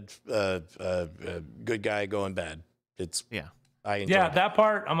really good good guy going bad. It's I enjoyed it. that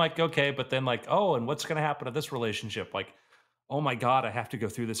part I'm like, okay, but then like, oh, and what's gonna happen to this relationship? Like, oh my god, I have to go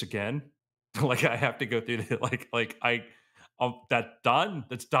through this again. Like I have to go through the that's done.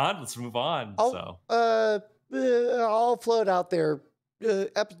 That's done. Let's move on. I'll float out there.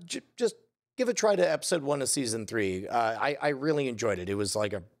 Just give a try to episode 1 of season 3. I really enjoyed it. It was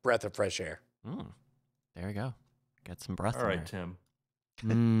like a breath of fresh air. There you go. Get some breath. All right, Tim.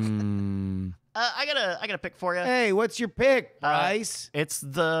 I got a pick for you. Hey, what's your pick, Bryce? It's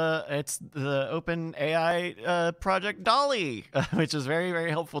the Open AI project Dolly, which is very, very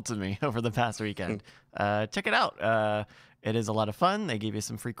helpful to me over the past weekend. Check it out. It is a lot of fun. They give you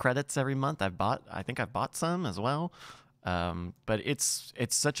some free credits every month. I think I've bought some as well. But it's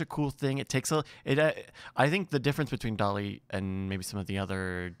such a cool thing. It takes I think the difference between Dolly and maybe some of the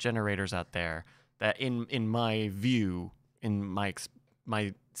other generators out there, that in my view, in my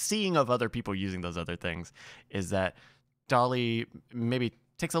seeing of other people using those other things, is that Dolly maybe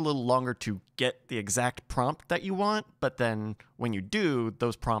takes a little longer to get the exact prompt that you want, but then when you do,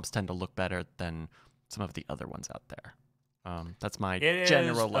 those prompts tend to look better than some of the other ones out there. That's my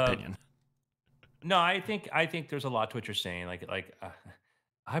general opinion. No, I think there's a lot to what you're saying.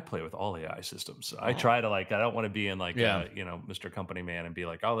 I play with all AI systems. I try to I don't want to be in Mr. Company Man and be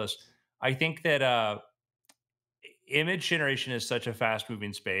like all this. I think that image generation is such a fast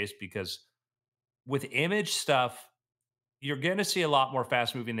moving space because with image stuff, you're going to see a lot more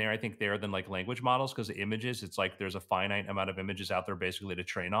fast moving there, I think, there than like language models because the images, it's like there's a finite amount of images out there basically to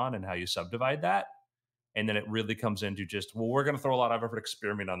train on and how you subdivide that. And then it really comes into just, well, we're going to throw a lot of effort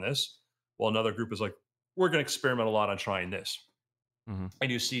experimenting on this. While another group is like, we're going to experiment a lot on trying this.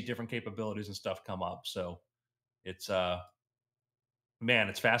 And you see different capabilities and stuff come up. So it's, man,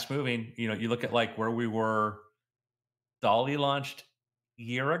 it's fast moving. You know, you look at like where we were, Dolly launched a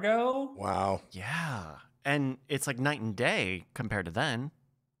year ago. Wow. Yeah. And it's like night and day compared to then.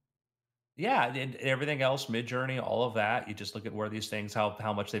 Yeah, and everything else, Midjourney, all of that. You just look at where these things,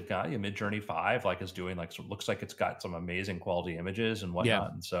 how much they've got. Midjourney 5, like, is doing like, so it looks like it's got some amazing quality images and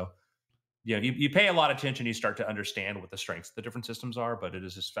whatnot. And so, you know, you pay a lot of attention. You start to understand what the strengths of the different systems are. But it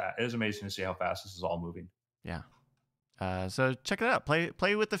is just it is amazing to see how fast this is all moving. Yeah. So check it out.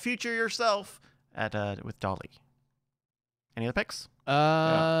 Play with the future yourself at with Dolly. Any other picks?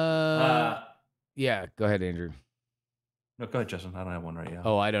 Yeah, go ahead, Andrew. No, go ahead, Justin. I don't have one right now.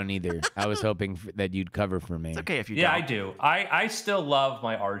 Oh, I don't either. I was hoping that you'd cover for me. It's okay if you Yeah, don't. I do. I still love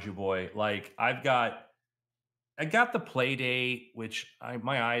my Arduboy. Like I got the Playdate, which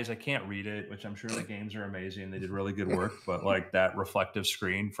my eyes, I can't read it, which I'm sure the games are amazing. They did really good work, but like that reflective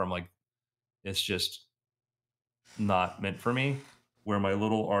screen from like, it's just not meant for me. Where my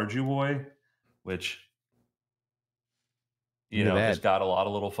little Arduboy, which you know, it's got a lot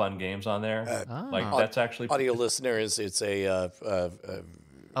of little fun games on there. Like that's actually audio listeners. It's a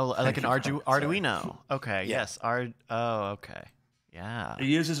like an Arduino. Okay. Yeah. Yes. Okay. Yeah. It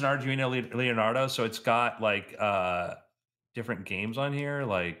uses an Arduino Leonardo, so it's got like different games on here.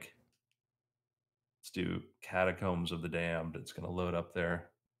 Like let's do Catacombs of the Damned. It's gonna load up there.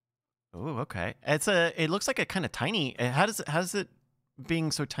 Oh, okay. It looks like a kind of tiny. How does it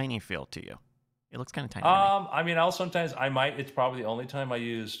being so tiny feel to you? It looks kind of tiny. I mean, it's probably the only time I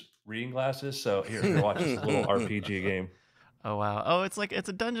use reading glasses. So here, watch this little RPG game. Oh wow. Oh, it's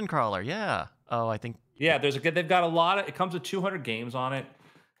a dungeon crawler. Yeah. Oh, I think. Yeah, they've got a lot of. It comes with 200 games on it.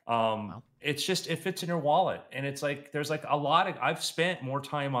 Wow. It's just it fits in your wallet, and it's like there's like a lot of. I've spent more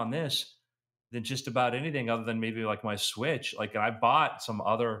time on this than just about anything other than maybe like my Switch. Like I bought some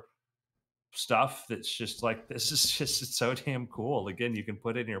other stuff that's just like this is just it's so damn cool. Again, you can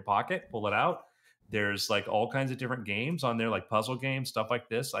put it in your pocket, pull it out. There's like all kinds of different games on there, like puzzle games, stuff like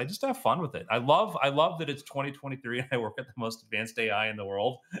this. I just have fun with it. I love that it's 2023 and I work at the most advanced AI in the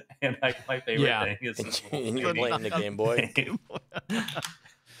world. And like my favorite thing is and you're playing the Game Boy.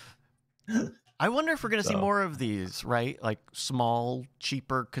 I wonder if we're going to see more of these, right? Like small,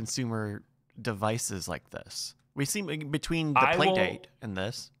 cheaper consumer devices like this. We see between the Playdate and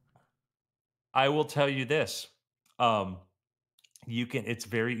this. I will tell you this. It's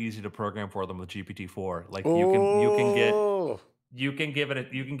very easy to program for them with GPT-4. Like you can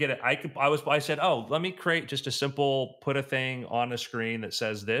get it. I said, oh, let me create just a simple, put a thing on a screen that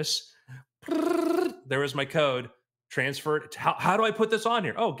says this. There is my code. Transfer it. How do I put this on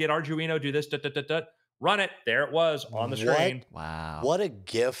here? Oh, get Arduino, do this, run it. There it was on the screen. Wow. What a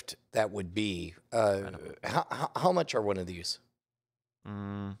gift that would be. How much are one of these?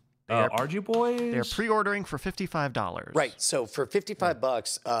 Arduboys? They're pre-ordering for $55. Right. So for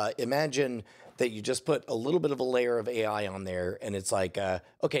 $55, imagine that you just put a little bit of a layer of AI on there, and it's like,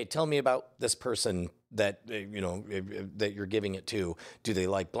 okay, tell me about this person that that you're giving it to. Do they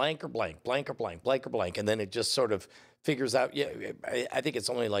like blank or blank, blank or blank, blank or blank? And then it just sort of figures out. Yeah, I think it's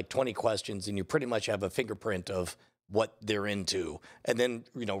only like 20 questions, and you pretty much have a fingerprint of what they're into, and then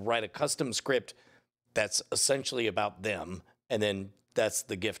write a custom script that's essentially about them, and then that's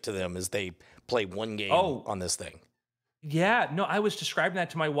the gift to them as they play one game on this thing. Yeah, no, I was describing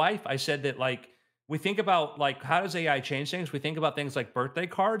that to my wife. I said that like we think about like how does AI change things? We think about things like birthday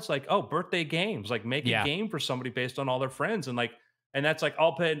cards, like birthday games, like make a game for somebody based on all their friends, and that's like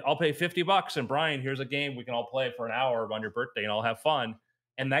I'll pay $50, and Brian, here's a game we can all play for an hour on your birthday, and I'll have fun,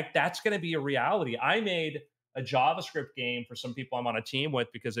 and that's going to be a reality. I made a JavaScript game for some people I'm on a team with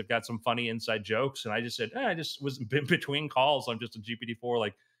because they've got some funny inside jokes, and I just said, I just was between calls on just a GPT-4,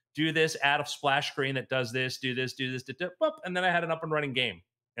 like do this, add a splash screen that does this, do this, and then I had an up and running game,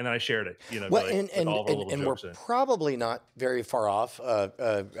 and then I shared it. Well, and we're probably not very far off.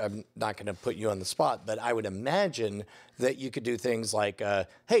 I'm not going to put you on the spot, but I would imagine that you could do things like,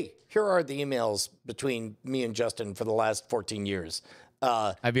 hey, here are the emails between me and Justin for the last 14 years.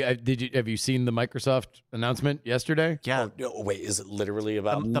 Have you seen the Microsoft announcement yesterday? Yeah. Oh, no, wait, is it literally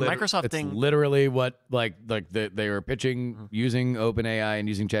about the Microsoft thing? It's literally what they were pitching using OpenAI and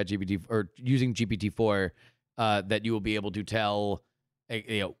using ChatGPT or using GPT-4 that you will be able to tell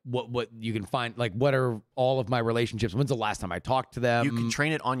what you can find, like what are all of my relationships? When's the last time I talked to them? You can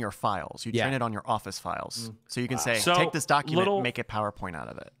train it on your files. You Yeah. train it on your Office files. So you can say, So, take this document, little- make a PowerPoint out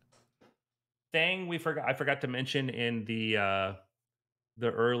of it. Thing I forgot to mention in the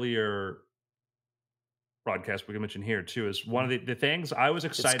earlier broadcast we can mention here too is one of the things I was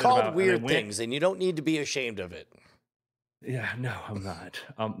excited It's called about. and I Weird went- Things, and you don't need to be ashamed of it. Yeah, no, I'm not.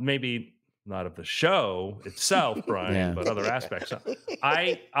 Maybe not of the show itself, Brian, Yeah. but other aspects.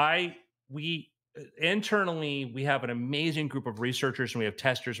 We internally we have an amazing group of researchers and we have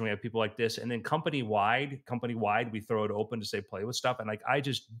testers and we have people like this, and then company wide we throw it open to say play with stuff, and like I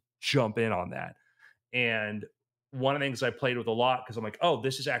just jump in on that. And one of the things I played with a lot because I'm like, oh,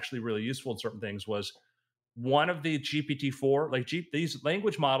 this is actually really useful in certain things was one of the GPT-4, like these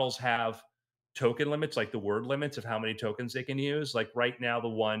language models have token limits, like the word limits of how many tokens they can use. Like right now, the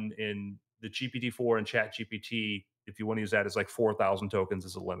one in the GPT-4 and Chat GPT, if you want to use that, is like 4,000 tokens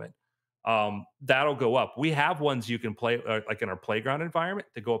as a limit. That'll go up. We have ones you can play like in our playground environment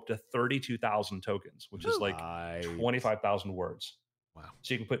to go up to 32,000 tokens, which is like 25,000 words. Wow.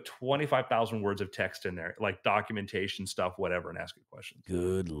 So you can put 25,000 words of text in there, like documentation stuff, whatever, and ask it questions.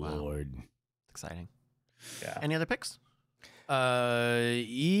 Good Lord. Exciting. Yeah. Any other picks?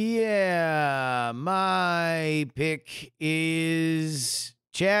 Yeah, my pick is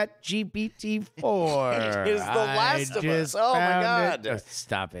Chat GPT 4. It is The Last of Us. Oh, my God.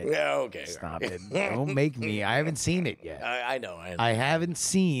 Stop it. Yeah, okay. Stop it. Don't make me. I haven't seen it yet. I know. I haven't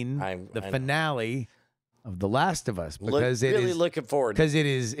seen I the know. finale of The Last of Us because really looking forward. because it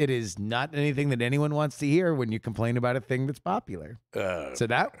is not anything that anyone wants to hear when you complain about a thing that's popular.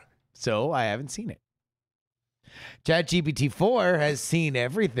 So I haven't seen it. ChatGPT 4 has seen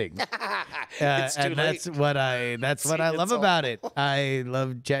everything. It's too And that's late. what I Seen it love all. about it. I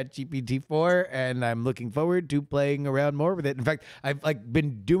love ChatGPT 4 and I'm looking forward to playing around more with it. In fact, I've like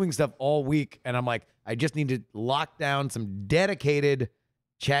been doing stuff all week and I'm like, I just need to lock down some dedicated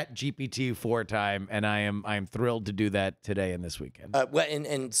ChatGPT 4 time, and I'm thrilled to do that today and this weekend. Well,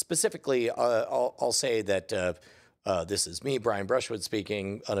 and specifically, I'll say that this is me, Brian Brushwood,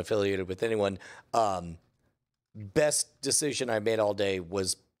 speaking, unaffiliated with anyone. Best decision I made all day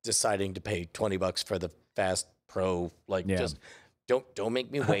was deciding to pay $20 for the Fast Pro. Like, Yeah. just don't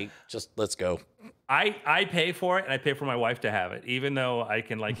make me wait. Just let's go. I pay for it and I pay for my wife to have it, even though I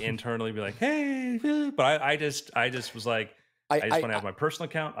can like internally be like, hey, but I just was like, I just want to have my personal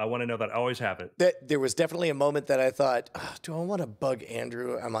account. I want to know that I always have it. There was definitely a moment that I thought, do I want to bug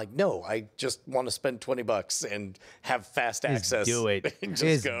Andrew? I'm like, no, I just want to spend $20 and have fast access. Do it.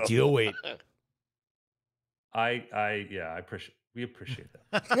 Just go. Do it. We appreciate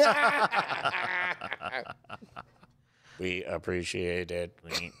that. We appreciate it.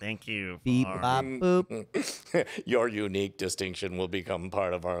 Thank you. Beep, for- bop, boop. Your unique distinction will become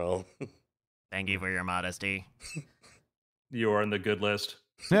part of our own. Thank you for your modesty. You are on the good list.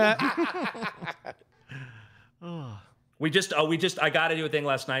 Oh. I got to do a thing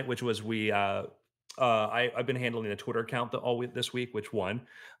last night, which was I've been handling the Twitter account this week, which one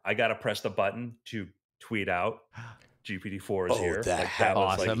I got to press the button to tweet out GPT-4 is here. that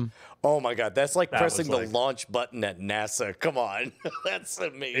was like- Awesome. Oh my God, that's like That pressing was the like- launch button at NASA. Come on. That's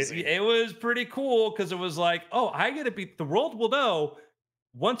amazing. it was pretty cool because it was like, oh, I get to be, the world will know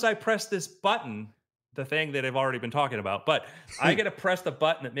once I press this button, the thing that I've already been talking about, but I get to press the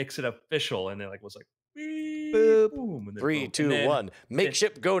button that makes it official. And then like was like, beep, Boop. boom, and then 3, boom. 2, And then 1. Make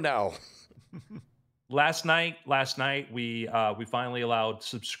ship go now. Last night we finally allowed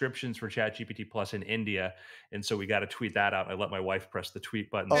subscriptions for ChatGPT Plus in India, and so we got to tweet that out. I let my wife press the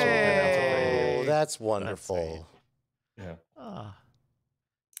tweet button. So we can announce it for India. Oh, that's wonderful. Yeah. Ah.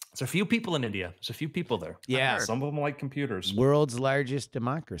 There's a few people in India. There's a few people there. Yeah. Some of them like computers. World's largest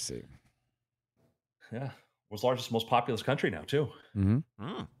democracy. Yeah. World's largest, most populous country now, too. Mm-hmm.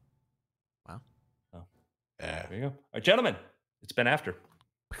 Mm. Yeah. There you go. All right, gentlemen, it's been after.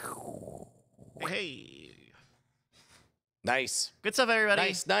 Hey. Nice. Good stuff,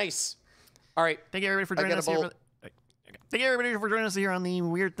 everybody. Nice. All right. Thank you, everybody, for I joining got us a here. bolt. Thank you, everybody, for joining us here on the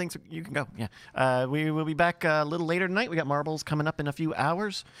Weird Things. You can go. Yeah. We will be back a little later tonight. We got Marbles coming up in a few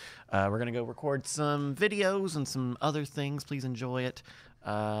hours. We're going to go record some videos and some other things. Please enjoy it.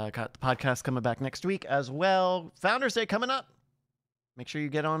 Got the podcast coming back next week as well. Founders Day coming up. Make sure you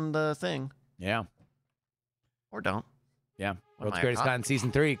get on the thing. Yeah. Or don't. Yeah. What World's am I, Greatest a Con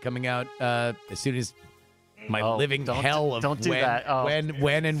Season 3 coming out as soon as my Oh, living don't- hell of don't do when, that. Oh.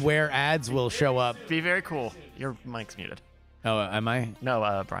 when and where ads will show up. Be very cool. Your mic's muted. Oh, am I?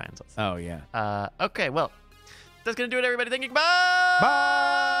 No, Brian's. Oh, yeah. Okay, well, that's going to do it, everybody. Thank you. Bye.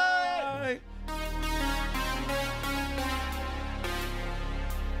 Bye.